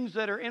is things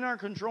that are in our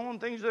control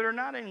and things that are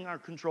not in our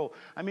control.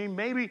 I mean,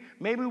 maybe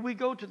we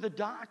go to the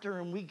doctor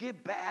and we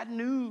get bad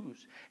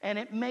news and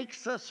it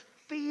makes us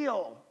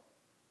feel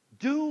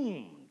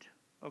doomed,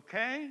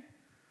 okay?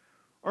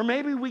 Or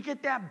maybe we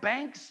get that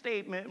bank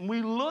statement and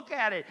we look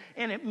at it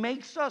and it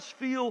makes us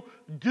feel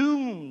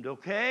doomed,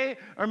 okay?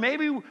 Or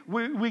maybe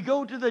we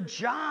go to the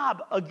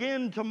job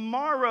again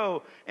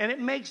tomorrow and it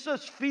makes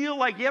us feel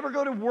like, you ever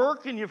go to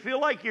work and you feel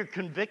like you're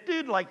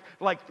convicted, like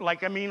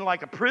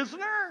a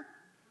prisoner?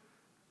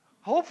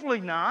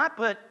 Hopefully not,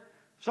 but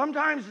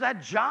sometimes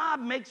that job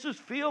makes us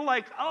feel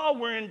like, oh,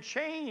 we're in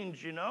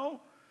chains, you know?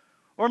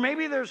 Or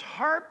maybe there's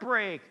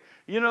heartbreak,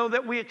 you know,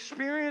 that we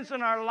experience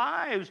in our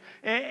lives,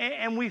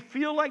 and we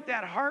feel like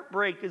that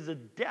heartbreak is a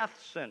death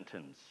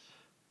sentence.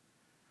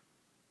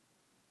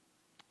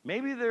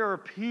 Maybe there are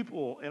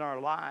people in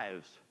our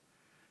lives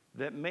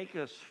that make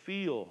us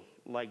feel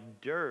like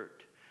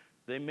dirt.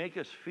 They make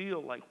us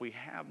feel like we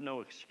have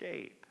no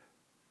escape.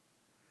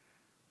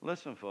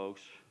 Listen,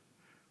 folks,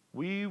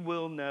 we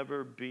will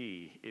never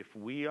be, if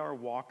we are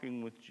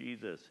walking with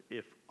Jesus,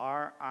 if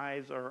our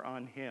eyes are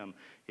on Him,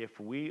 if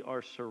we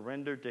are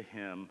surrendered to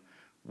Him,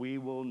 we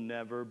will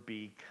never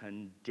be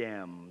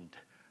condemned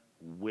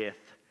with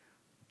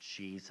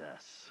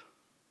Jesus.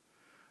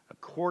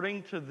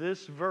 According to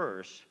this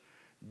verse,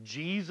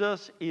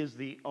 Jesus is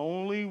the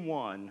only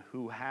one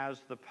who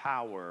has the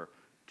power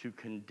to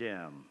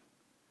condemn.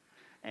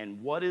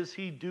 And what is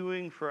He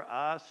doing for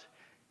us?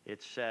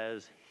 It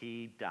says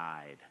He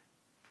died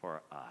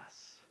for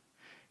us.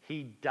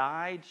 He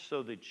died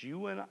so that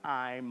you and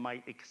I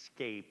might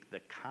escape the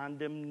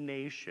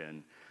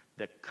condemnation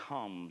that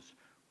comes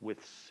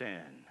with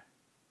sin.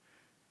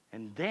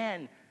 And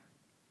then,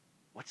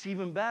 what's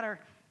even better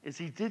is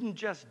He didn't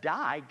just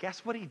die.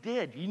 Guess what He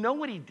did? You know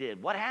what He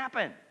did. What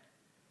happened?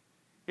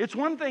 It's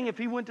one thing if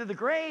He went to the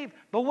grave,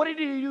 but what did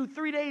He do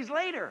 3 days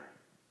later?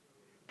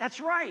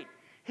 That's right.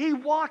 He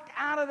walked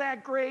out of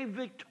that grave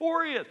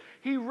victorious.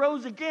 He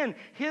rose again.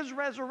 His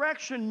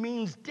resurrection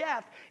means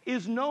death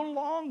is no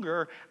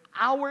longer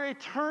our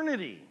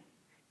eternity.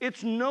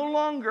 It's no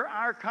longer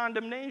our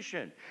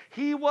condemnation.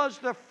 He was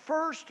the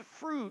first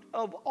fruit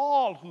of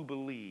all who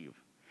believe.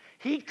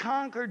 He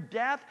conquered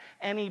death,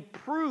 and He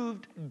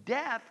proved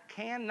death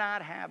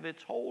cannot have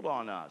its hold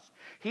on us.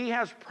 He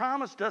has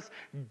promised us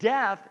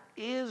death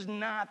is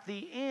not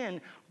the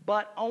end,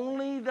 but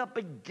only the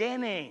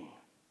beginning.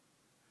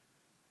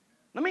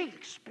 Let me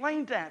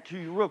explain that to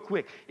you real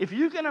quick. If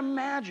you can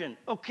imagine,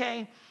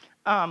 okay,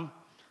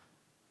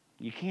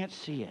 you can't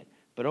see it,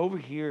 but over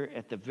here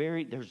at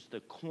there's the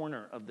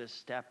corner of this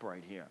step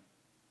right here,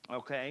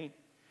 okay?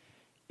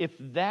 If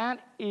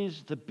that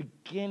is the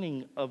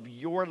beginning of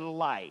your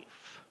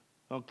life,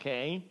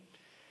 okay,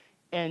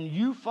 and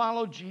you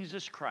follow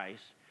Jesus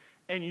Christ,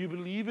 and you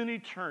believe in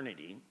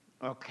eternity,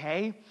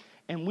 okay,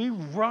 and we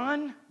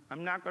run,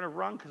 I'm not going to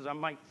run because I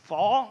might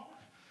fall.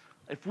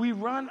 If we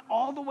run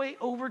all the way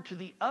over to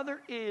the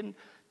other end,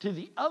 to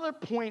the other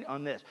point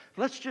on this,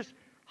 let's just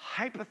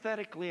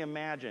hypothetically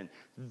imagine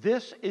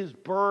this is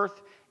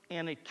birth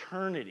and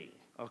eternity,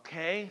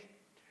 okay?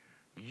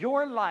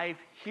 Your life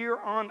here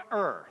on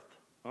earth,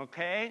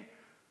 okay?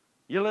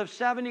 You live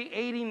 70,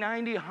 80,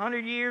 90,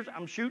 100 years.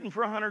 I'm shooting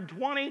for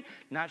 120.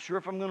 Not sure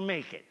if I'm going to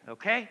make it,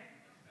 okay?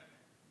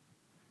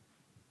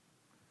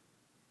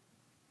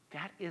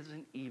 That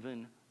isn't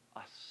even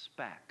a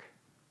speck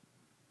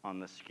on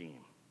the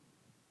scheme.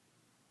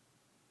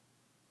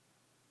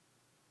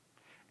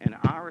 And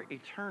our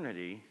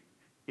eternity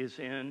is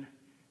in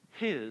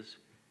His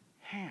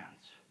hands.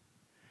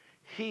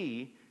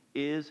 He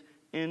is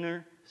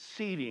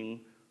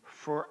interceding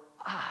for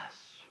us.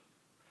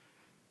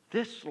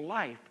 This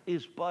life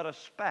is but a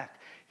speck.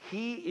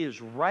 He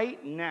is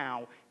right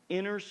now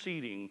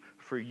interceding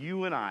for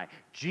you and I.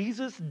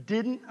 Jesus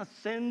didn't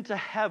ascend to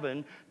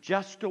heaven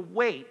just to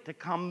wait to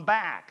come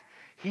back.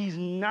 He's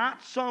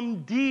not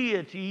some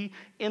deity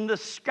in the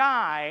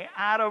sky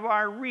out of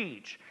our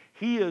reach.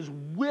 He is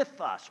with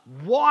us,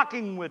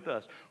 walking with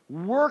us,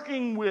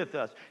 working with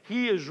us.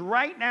 He is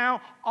right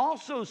now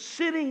also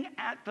sitting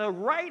at the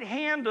right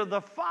hand of the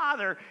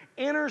Father,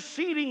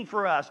 interceding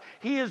for us.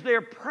 He is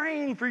there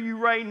praying for you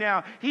right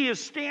now. He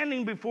is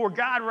standing before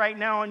God right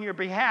now on your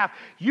behalf.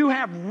 You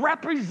have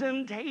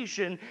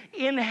representation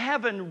in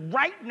heaven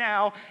right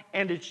now,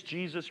 and it's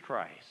Jesus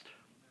Christ.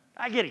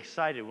 I get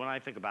excited when I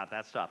think about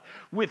that stuff.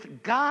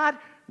 With God,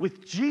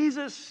 with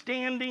Jesus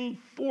standing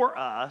for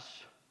us,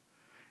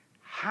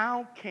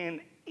 how can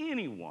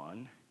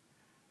anyone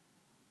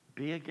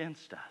be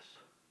against us?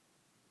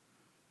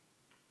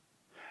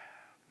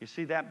 You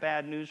see that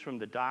bad news from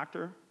the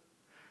doctor,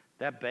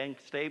 that bank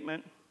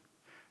statement,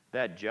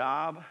 that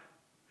job,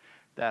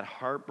 that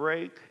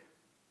heartbreak?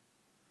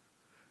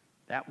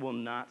 That will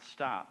not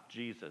stop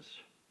Jesus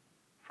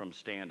from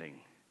standing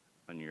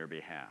on your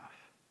behalf.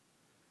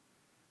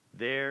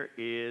 There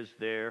is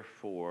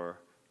therefore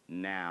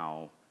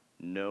now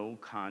no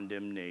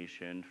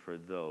condemnation for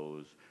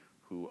those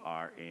who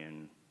are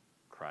in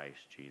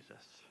Christ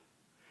Jesus.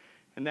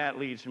 And that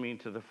leads me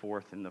to the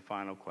fourth and the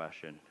final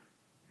question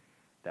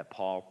that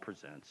Paul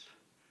presents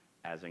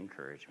as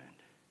encouragement.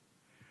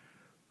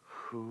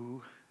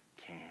 Who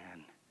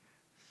can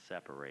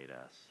separate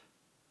us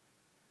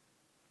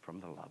from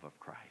the love of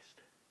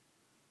Christ?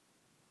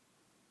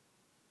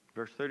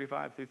 Verse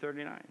 35 through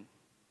 39.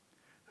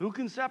 Who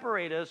can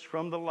separate us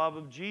from the love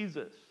of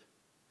Jesus?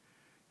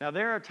 Now,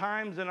 there are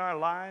times in our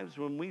lives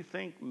when we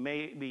think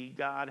maybe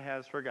God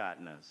has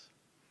forgotten us.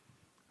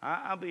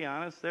 I'll be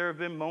honest, there have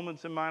been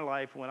moments in my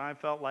life when I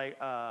felt like,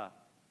 are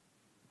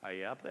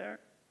you up there?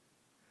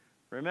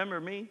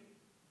 Remember me?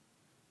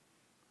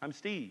 I'm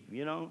Steve,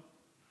 you know,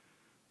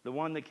 the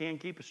one that can't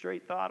keep a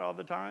straight thought all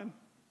the time,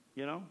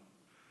 you know,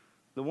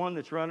 the one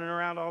that's running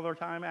around all the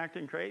time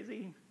acting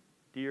crazy.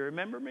 Do you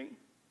remember me?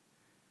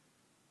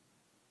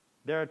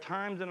 There are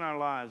times in our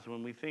lives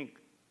when we think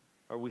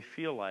or we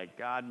feel like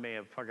God may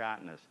have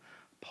forgotten us.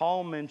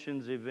 Paul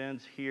mentions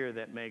events here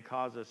that may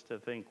cause us to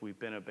think we've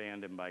been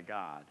abandoned by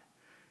God.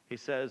 He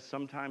says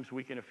sometimes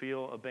we can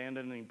feel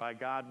abandoned by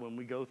God when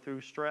we go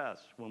through stress,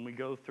 when we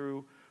go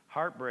through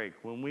heartbreak,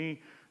 when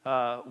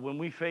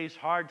we face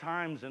hard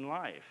times in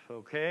life,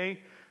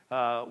 okay?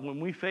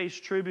 When we face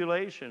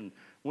tribulation,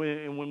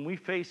 when we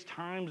face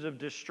times of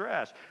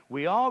distress.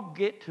 We all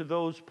get to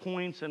those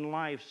points in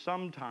life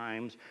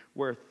sometimes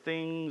where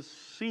things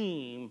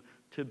seem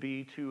to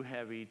be too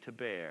heavy to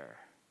bear.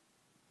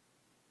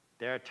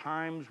 There are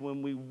times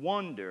when we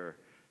wonder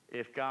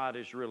if God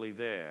is really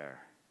there.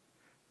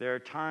 There are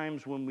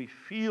times when we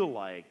feel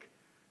like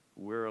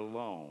we're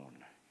alone.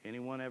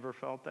 Anyone ever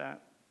felt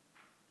that?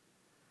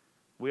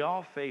 We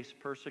all face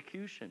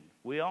persecution.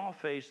 We all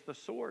face the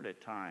sword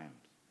at times.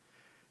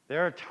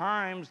 There are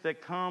times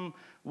that come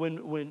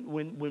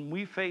when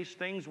we face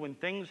things, when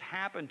things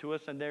happen to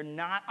us and they're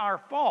not our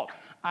fault.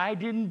 I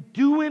didn't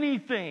do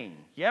anything.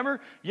 You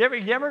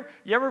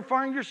ever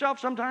find yourself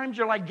sometimes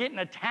you're like getting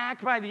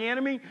attacked by the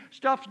enemy?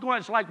 Stuff's going,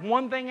 it's like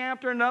one thing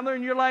after another,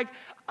 and you're like,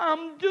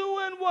 I'm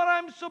doing what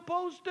I'm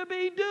supposed to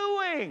be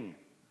doing.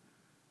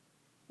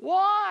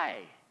 Why?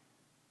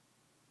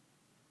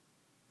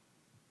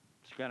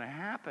 It's going to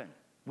happen.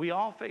 We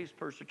all face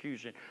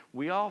persecution.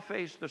 We all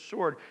face the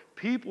sword.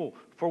 People,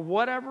 for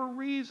whatever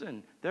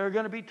reason, there are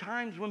going to be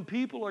times when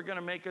people are going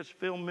to make us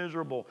feel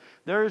miserable.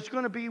 There's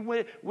going to be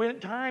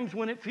times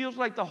when it feels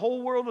like the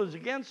whole world is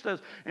against us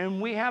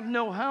and we have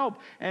no help.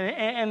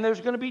 And there's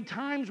going to be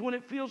times when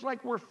it feels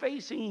like we're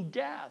facing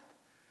death.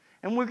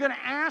 And we're going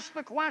to ask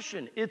the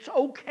question. It's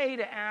okay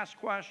to ask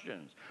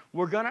questions.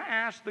 We're going to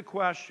ask the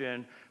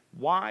question,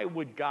 why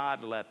would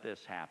God let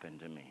this happen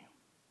to me?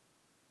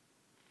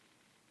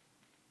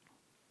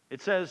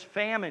 It says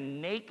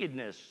famine,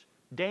 nakedness,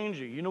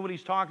 danger. You know what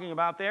he's talking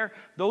about there?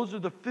 Those are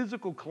the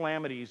physical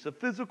calamities, the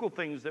physical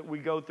things that we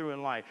go through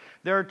in life.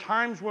 There are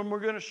times when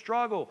we're going to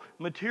struggle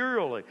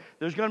materially.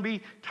 There's going to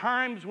be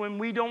times when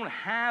we don't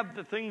have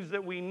the things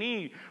that we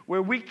need,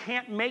 where we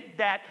can't make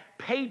that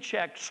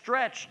paycheck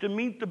stretch to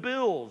meet the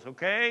bills,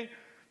 okay?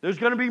 There's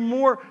going to be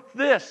more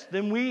this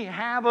than we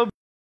have of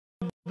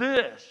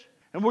this.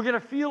 And we're going to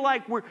feel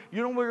like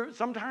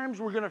sometimes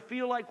we're going to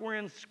feel like we're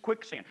in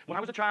quicksand. When I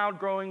was a child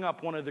growing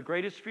up, one of the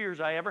greatest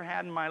fears I ever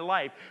had in my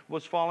life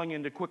was falling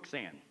into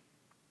quicksand.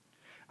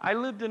 I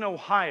lived in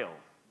Ohio.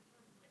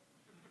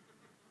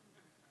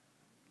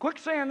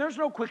 Quicksand, there's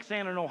no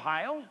quicksand in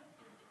Ohio.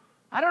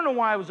 I don't know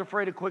why I was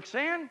afraid of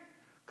quicksand,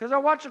 because I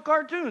watched the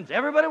cartoons.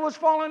 Everybody was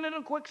falling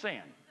into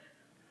quicksand.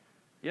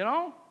 You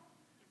know?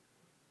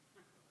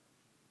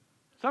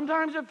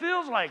 Sometimes it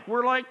feels like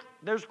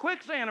there's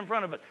quicksand in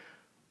front of us.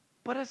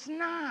 But it's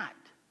not.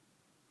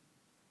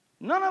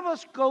 None of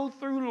us go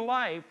through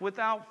life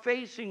without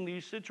facing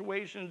these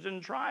situations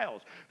and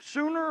trials.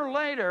 Sooner or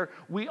later,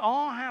 we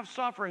all have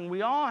suffering.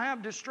 We all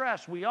have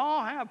distress. We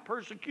all have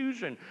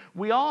persecution.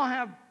 We all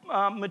have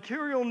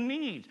material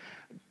needs.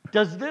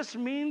 Does this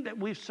mean that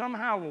we've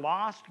somehow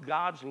lost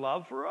God's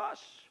love for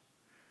us?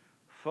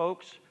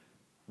 Folks,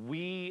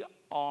 we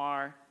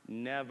are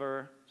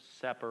never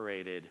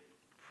separated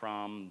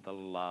from the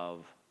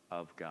love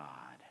of God.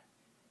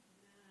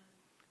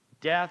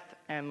 Death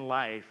and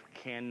life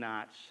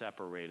cannot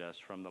separate us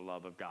from the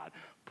love of God.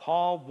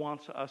 Paul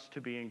wants us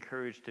to be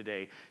encouraged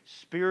today.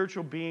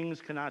 Spiritual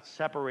beings cannot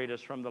separate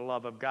us from the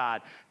love of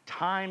God.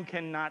 Time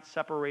cannot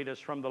separate us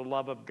from the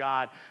love of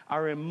God.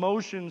 Our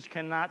emotions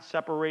cannot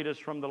separate us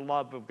from the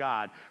love of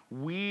God.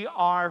 We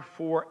are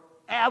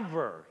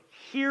forever,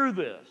 hear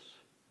this,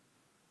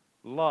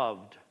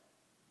 loved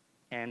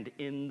and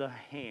in the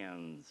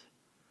hands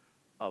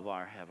of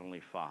our Heavenly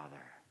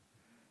Father.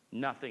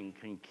 Nothing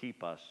can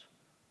keep us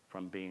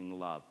from being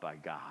loved by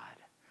God.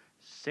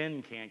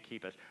 Sin can't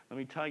keep us. Let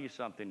me tell you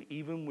something.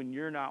 Even when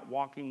you're not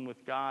walking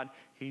with God,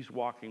 He's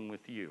walking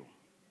with you.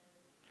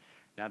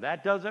 Now,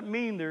 that doesn't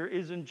mean there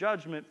isn't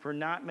judgment for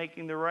not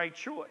making the right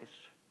choice.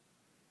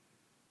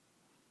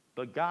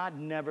 But God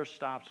never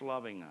stops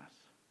loving us.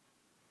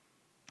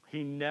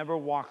 He never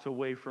walks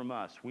away from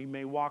us. We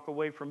may walk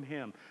away from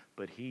Him,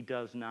 but He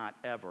does not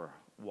ever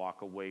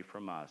walk away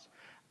from us.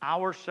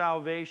 Our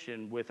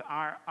salvation, with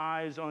our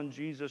eyes on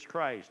Jesus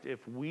Christ,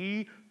 if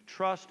we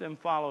trust and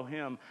follow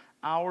Him,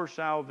 our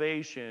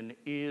salvation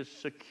is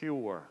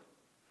secure.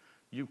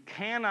 You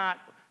cannot,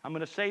 I'm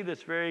going to say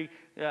this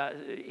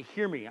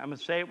hear me, I'm going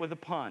to say it with a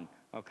pun,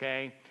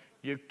 okay?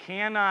 You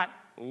cannot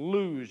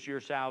lose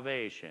your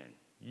salvation.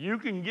 You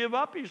can give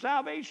up your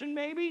salvation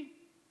maybe,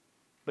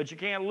 but you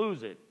can't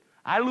lose it.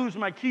 I lose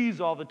my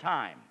keys all the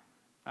time,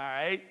 all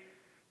right?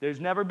 There's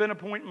never been a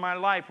point in my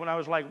life when I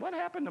was like, what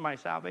happened to my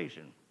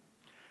salvation?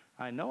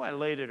 I know I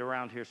laid it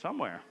around here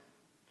somewhere.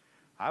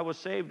 I was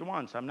saved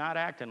once. I'm not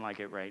acting like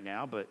it right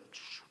now, but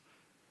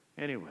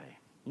anyway,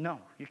 no,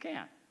 you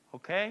can't,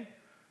 okay?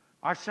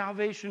 Our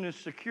salvation is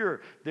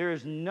secure. There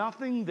is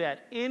nothing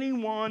that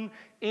anyone,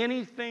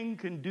 anything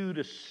can do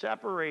to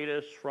separate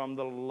us from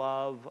the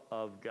love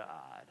of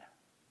God.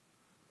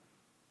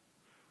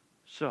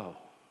 So,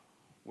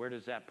 where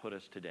does that put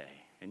us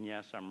today? And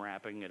yes, I'm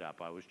wrapping it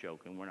up. I was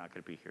joking. We're not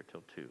going to be here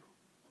till 2.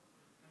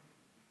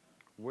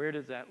 Where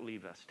does that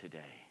leave us today?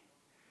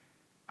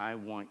 I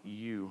want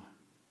you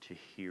to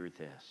hear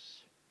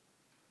this.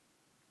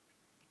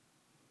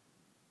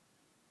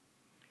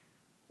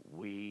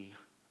 We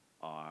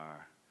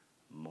are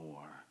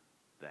more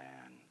than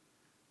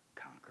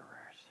conquerors.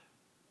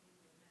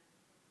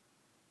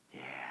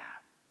 Yeah.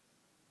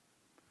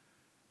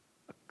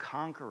 A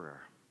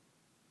conqueror,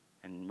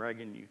 and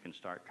Reagan, you can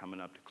start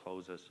coming up to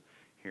close us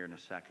here in a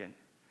second.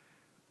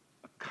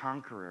 A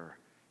conqueror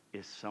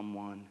is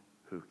someone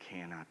who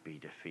cannot be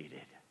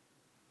defeated.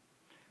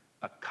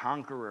 A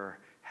conqueror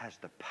has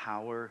the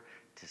power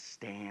to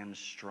stand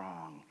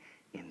strong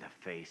in the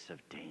face of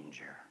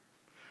danger.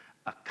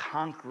 A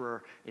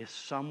conqueror is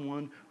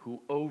someone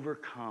who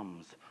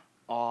overcomes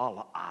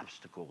all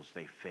obstacles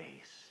they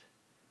face.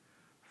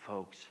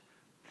 Folks,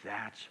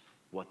 that's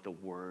what the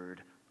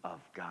Word of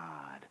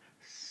God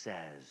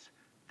says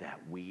that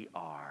we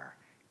are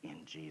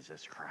in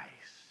Jesus Christ.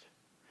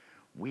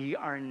 We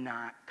are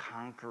not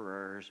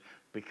conquerors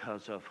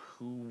because of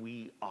who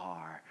we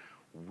are.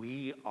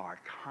 We are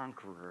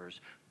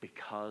conquerors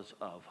because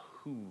of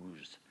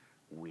whose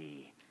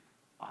we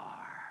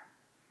are.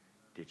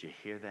 Did you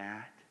hear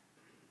that?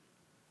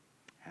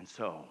 And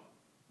so,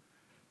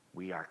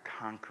 we are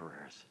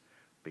conquerors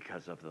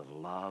because of the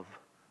love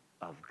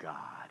of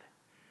God,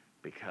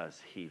 because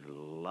He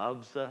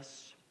loves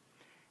us,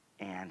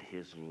 and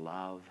His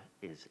love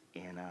is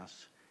in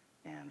us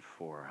and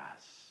for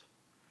us.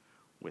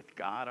 With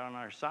God on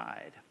our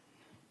side,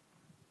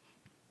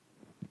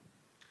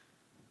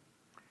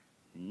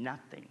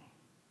 nothing,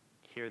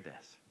 hear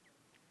this,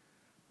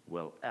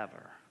 will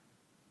ever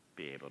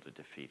be able to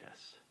defeat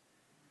us.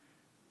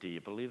 Do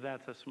you believe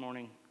that this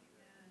morning?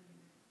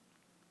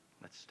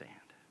 Let's stand.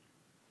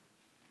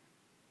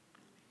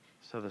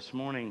 So this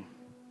morning,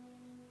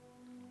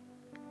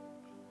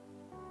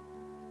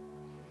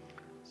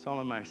 it's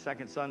only my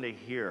second Sunday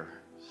here,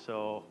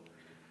 so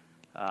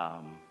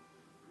I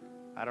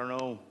don't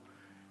know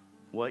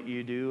what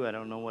you do. I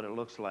don't know what it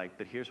looks like,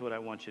 but here's what I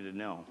want you to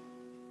know.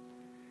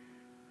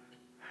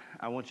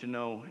 I want you to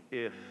know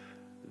if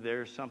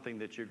there's something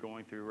that you're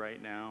going through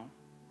right now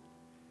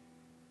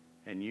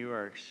and you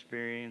are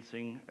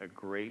experiencing a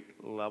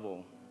great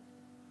level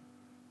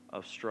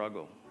of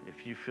struggle,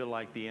 if you feel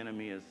like the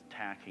enemy is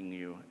attacking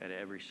you at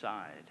every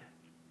side,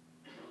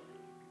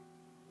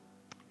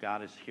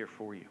 God is here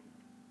for you.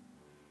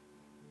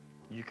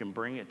 You can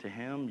bring it to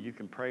Him. You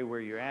can pray where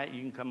you're at.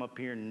 You can come up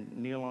here and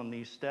kneel on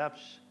these steps,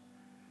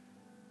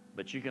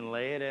 but you can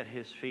lay it at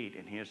His feet.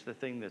 And here's the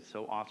thing that's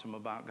so awesome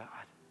about God.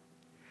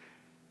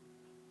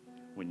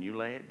 When you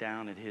lay it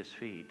down at His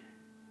feet,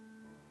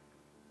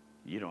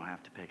 you don't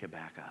have to pick it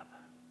back up.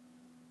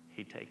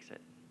 He takes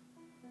it.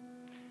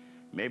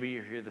 Maybe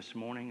you're here this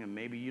morning and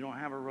maybe you don't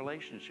have a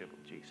relationship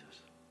with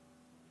Jesus.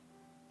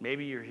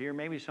 Maybe you're here,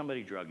 maybe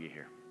somebody drug you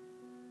here.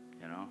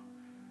 You know?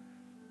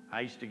 I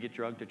used to get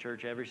drugged to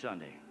church every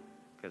Sunday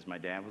because my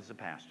dad was a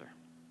pastor.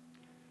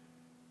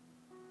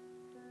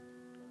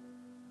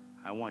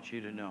 I want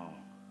you to know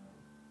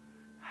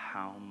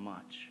how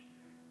much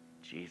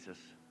Jesus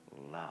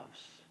loves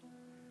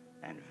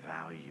and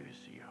values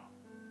you.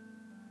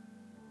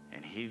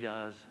 And He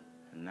does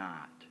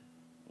not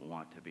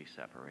want to be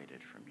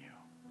separated from you.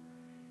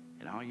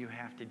 And all you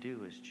have to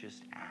do is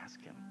just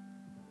ask Him.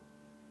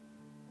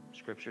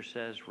 Scripture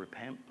says,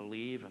 repent,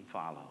 believe, and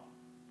follow.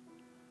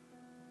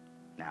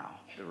 Now,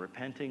 the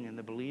repenting and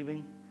the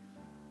believing,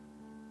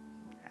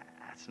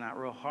 that's not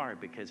real hard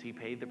because He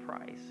paid the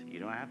price. You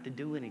don't have to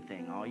do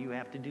anything. All you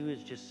have to do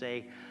is just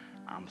say,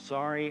 I'm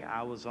sorry,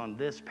 I was on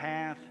this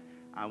path.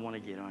 I want to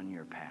get on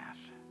your path.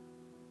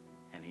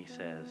 And He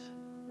says,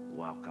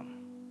 welcome.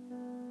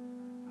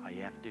 All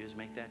you have to do is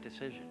make that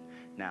decision.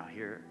 Now,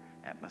 here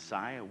at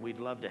Messiah, we'd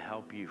love to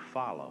help you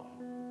follow,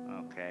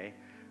 okay?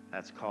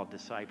 That's called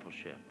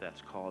discipleship.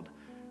 That's called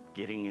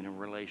getting in a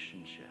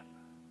relationship.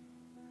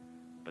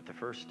 But the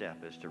first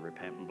step is to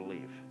repent and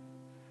believe.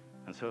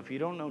 And so if you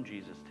don't know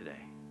Jesus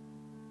today,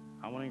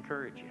 I want to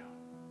encourage you.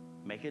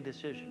 Make a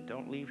decision.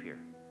 Don't leave here.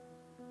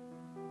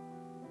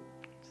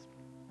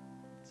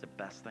 It's the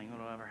best thing that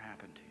will ever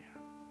happen to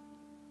you.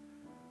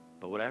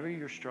 But whatever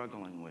you're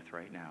struggling with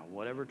right now,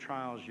 whatever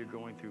trials you're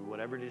going through,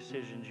 whatever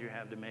decisions you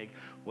have to make,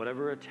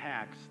 whatever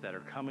attacks that are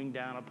coming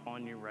down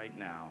upon you right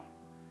now,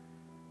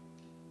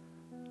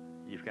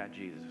 you've got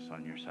Jesus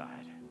on your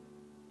side.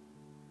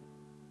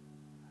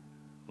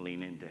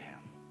 Lean into him.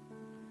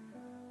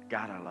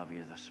 God, I love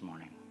you this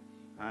morning.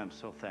 I am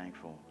so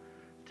thankful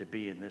to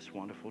be in this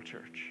wonderful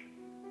church.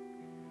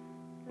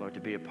 Lord,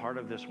 to be a part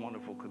of this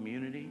wonderful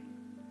community.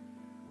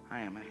 I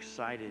am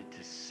excited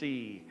to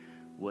see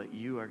what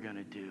you are going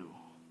to do.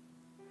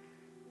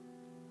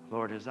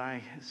 Lord, as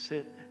I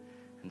sit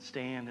and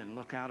stand and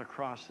look out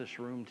across this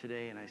room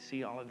today and I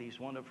see all of these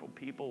wonderful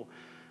people,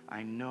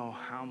 I know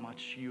how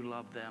much you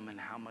love them and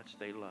how much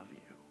they love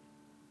you.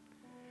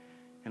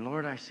 And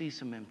Lord, I see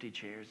some empty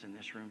chairs in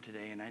this room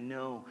today, and I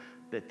know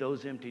that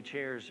those empty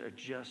chairs are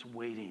just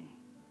waiting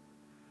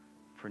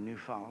for new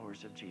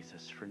followers of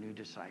Jesus, for new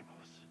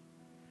disciples.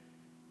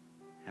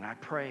 And I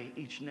pray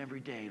each and every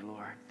day,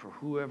 Lord, for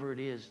whoever it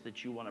is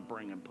that you want to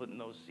bring and put in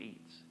those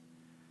seats.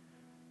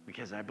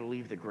 Because I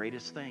believe the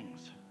greatest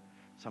things,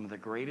 some of the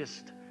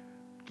greatest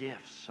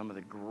gifts, some of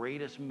the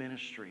greatest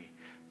ministry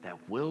that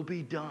will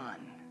be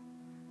done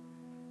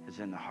is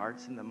in the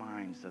hearts and the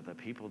minds of the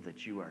people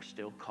that you are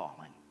still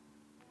calling,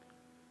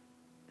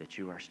 that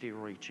you are still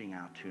reaching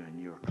out to,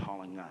 and you are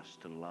calling us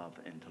to love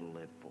and to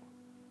live for.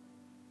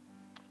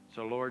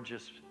 So, Lord,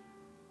 just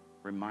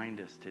remind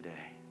us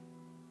today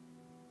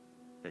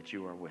that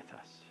you are with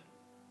us.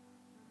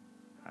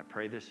 I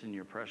pray this in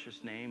your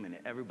precious name, and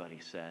everybody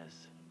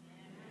says,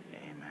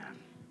 amen.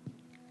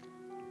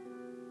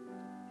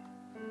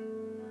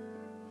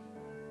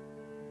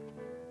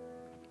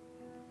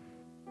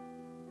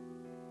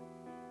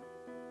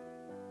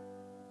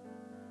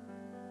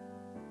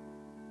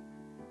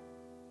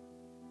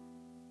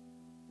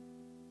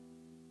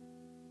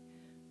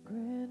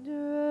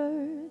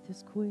 Grander earth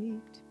has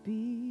quaked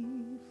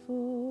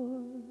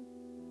before,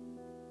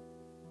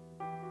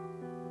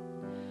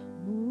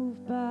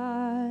 moved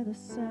by the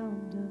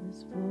sound of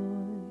his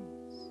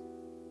voice,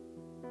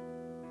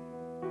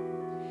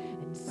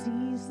 and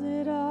seas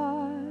that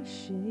are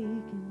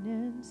shaken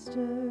and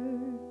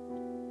stirred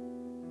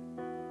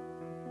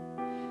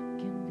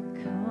can be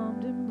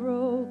calmed and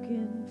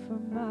broken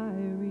from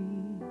miry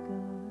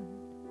God.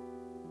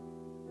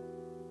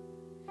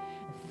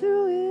 And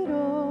through it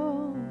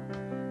all,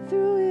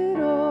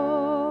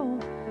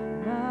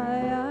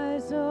 my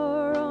eyes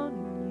are on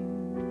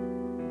you.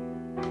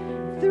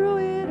 Through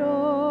it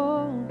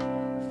all,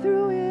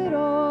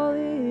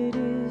 it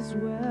is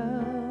well.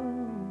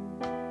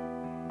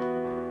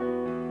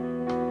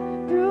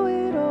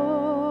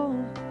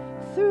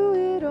 Through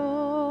it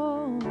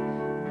all,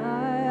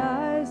 my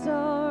eyes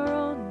are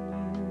on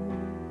you,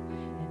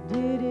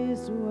 and it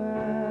is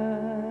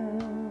well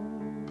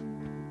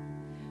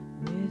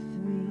with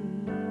me.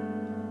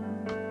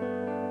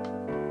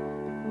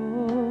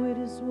 Oh, it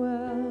is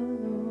well,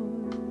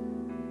 Lord.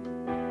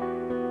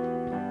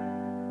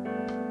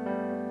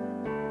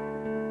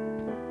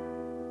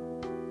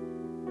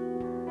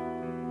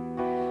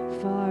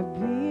 Far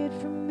be it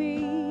from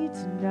me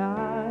to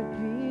not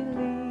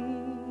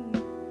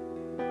believe,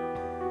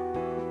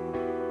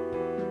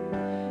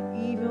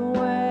 even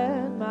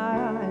when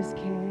my eyes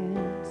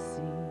can't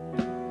see,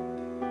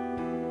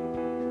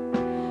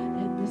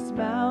 and this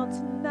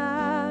mountain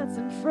that's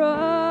in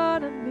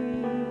front of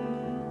me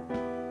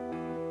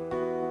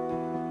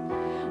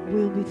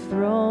will be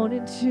thrown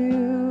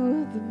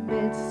into the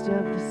midst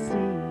of the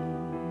sea.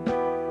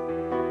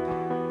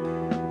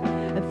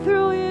 And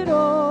through it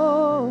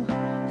all,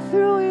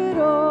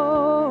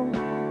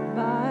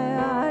 my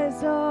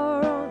eyes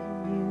are on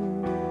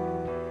you.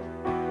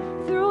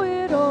 Through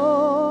it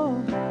all,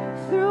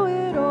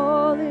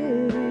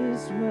 it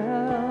is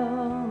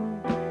well.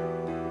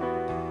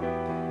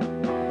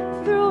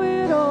 Through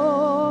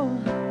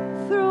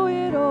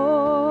it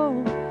all,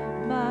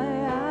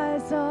 my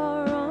eyes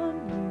are on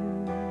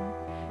you,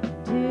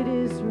 and it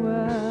is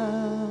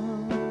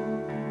well.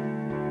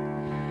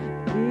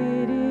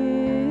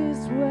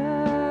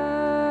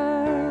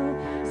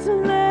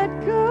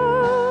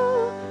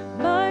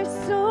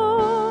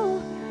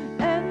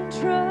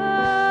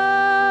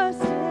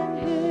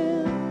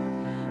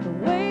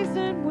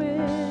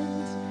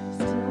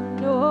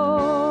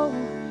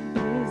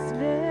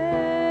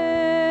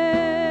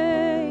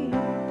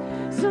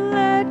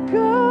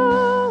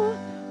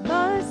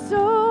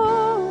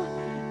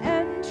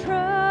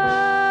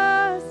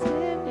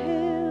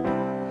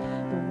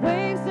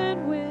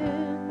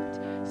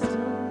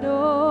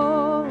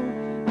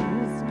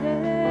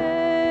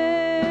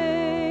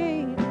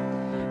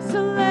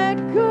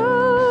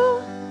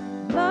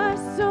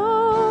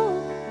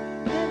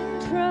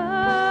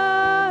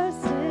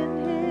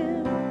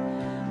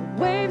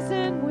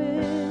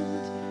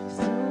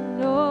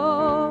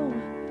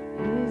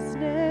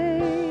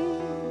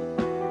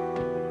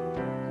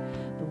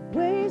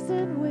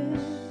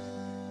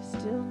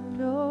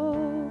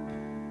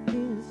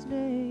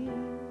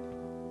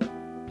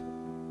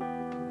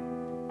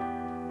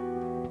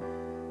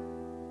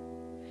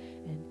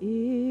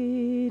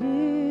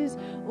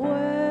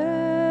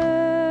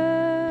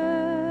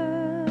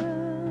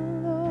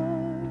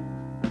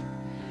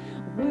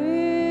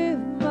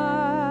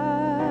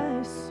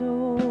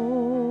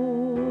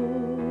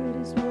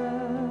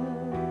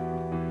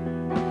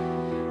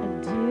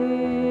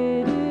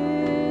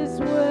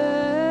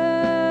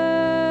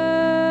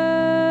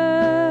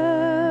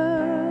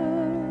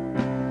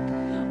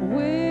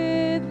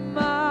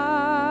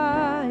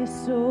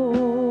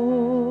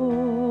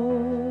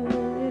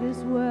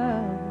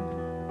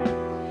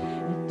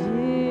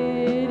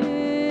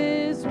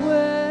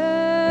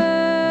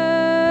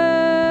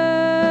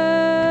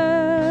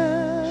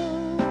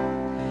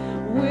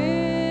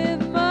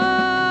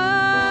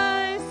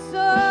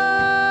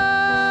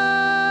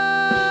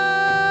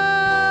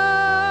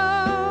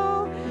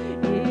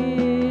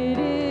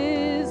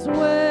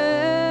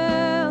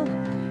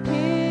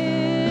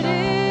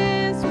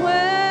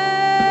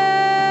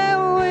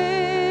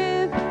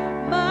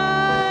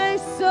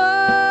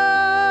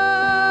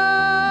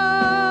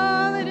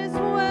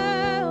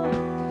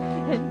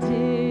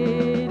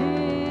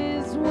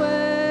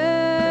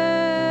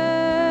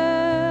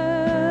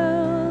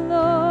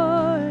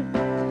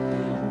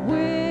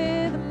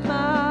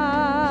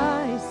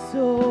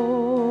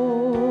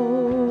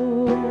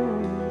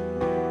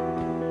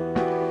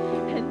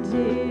 and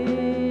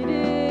it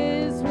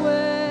is well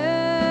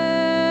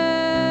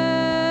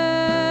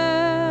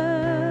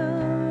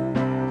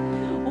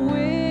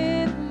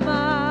with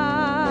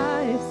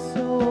my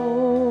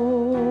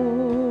soul,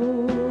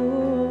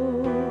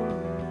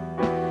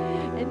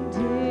 and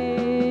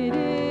it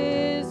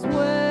is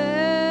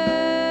well with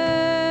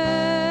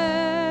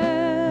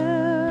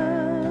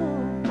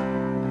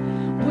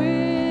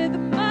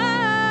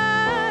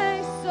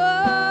my soul,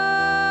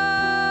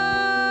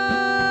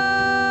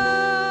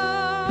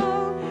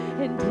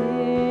 and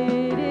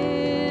it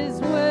is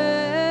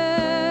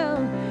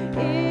well,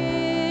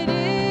 it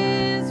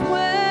is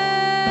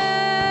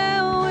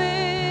well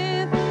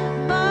with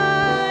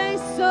my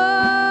soul,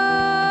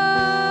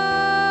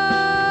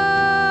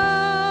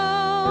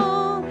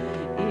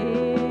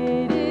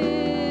 it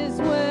is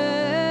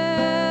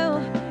well,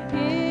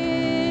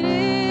 it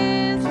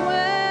is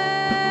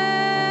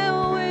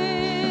well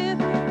with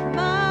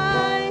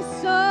my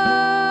soul,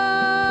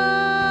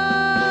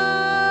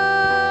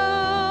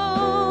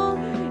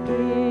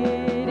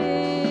 it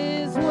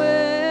is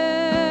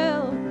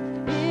well,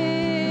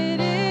 it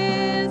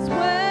is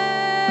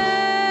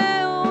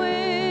well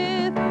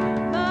with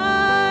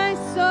my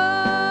soul.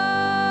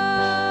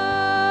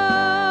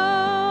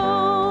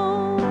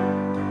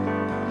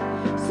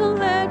 So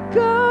let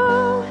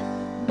go,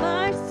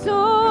 my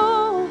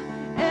soul,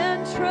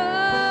 and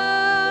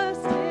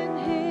trust in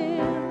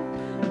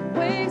Him.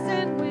 Waves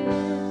and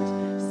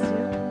wind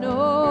still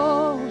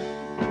know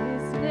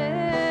His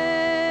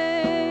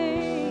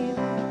name.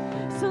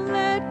 So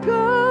let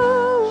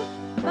go,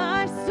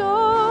 my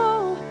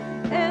soul,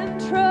 and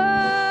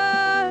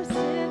trust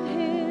in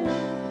Him.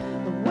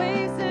 The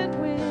waves and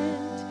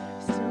wind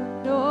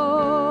still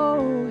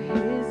know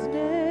His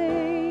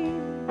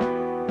name.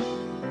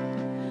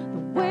 The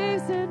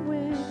waves and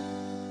wind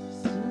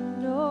still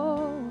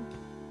know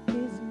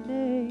His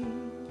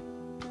name.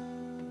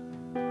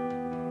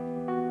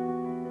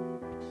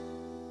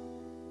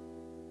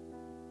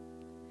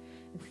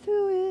 And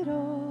through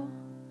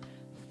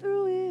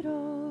it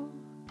all,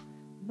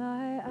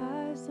 my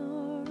eyes are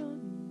on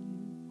you.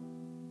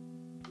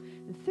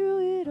 And through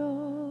it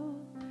all,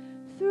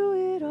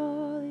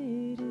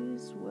 it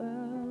is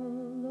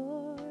well,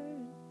 Lord.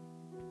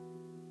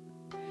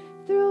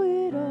 Through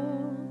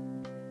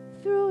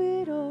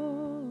it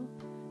all,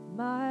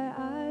 my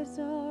eyes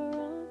are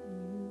on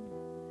you,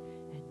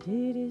 and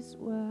it is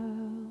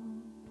well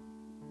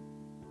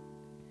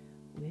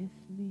with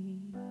me.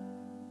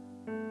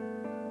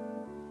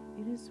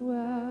 It is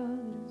well,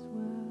 it is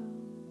well.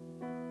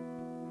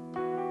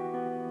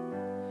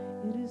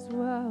 It is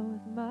well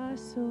with my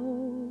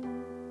soul.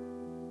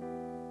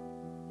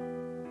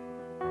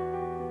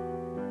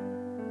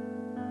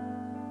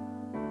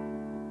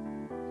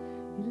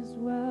 It is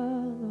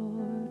well,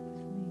 Lord,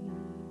 with me.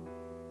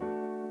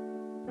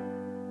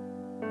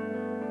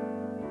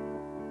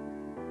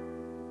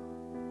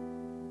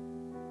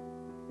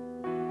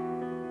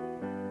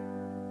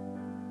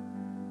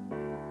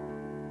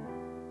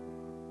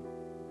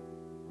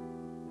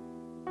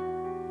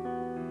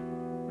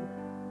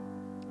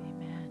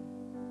 Amen.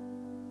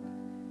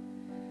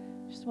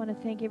 Just want to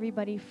thank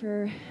everybody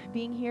for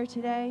being here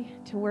today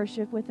to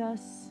worship with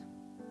us.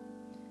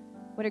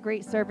 What a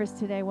great service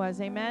today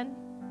was. Amen.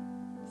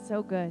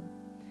 So good.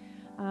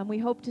 We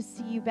hope to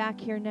see you back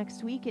here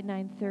next week at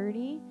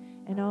 9:30.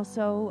 And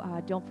also,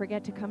 don't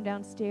forget to come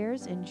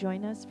downstairs and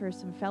join us for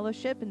some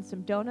fellowship and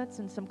some donuts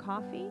and some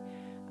coffee.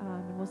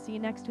 And we'll see you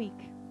next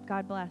week.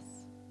 God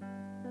bless.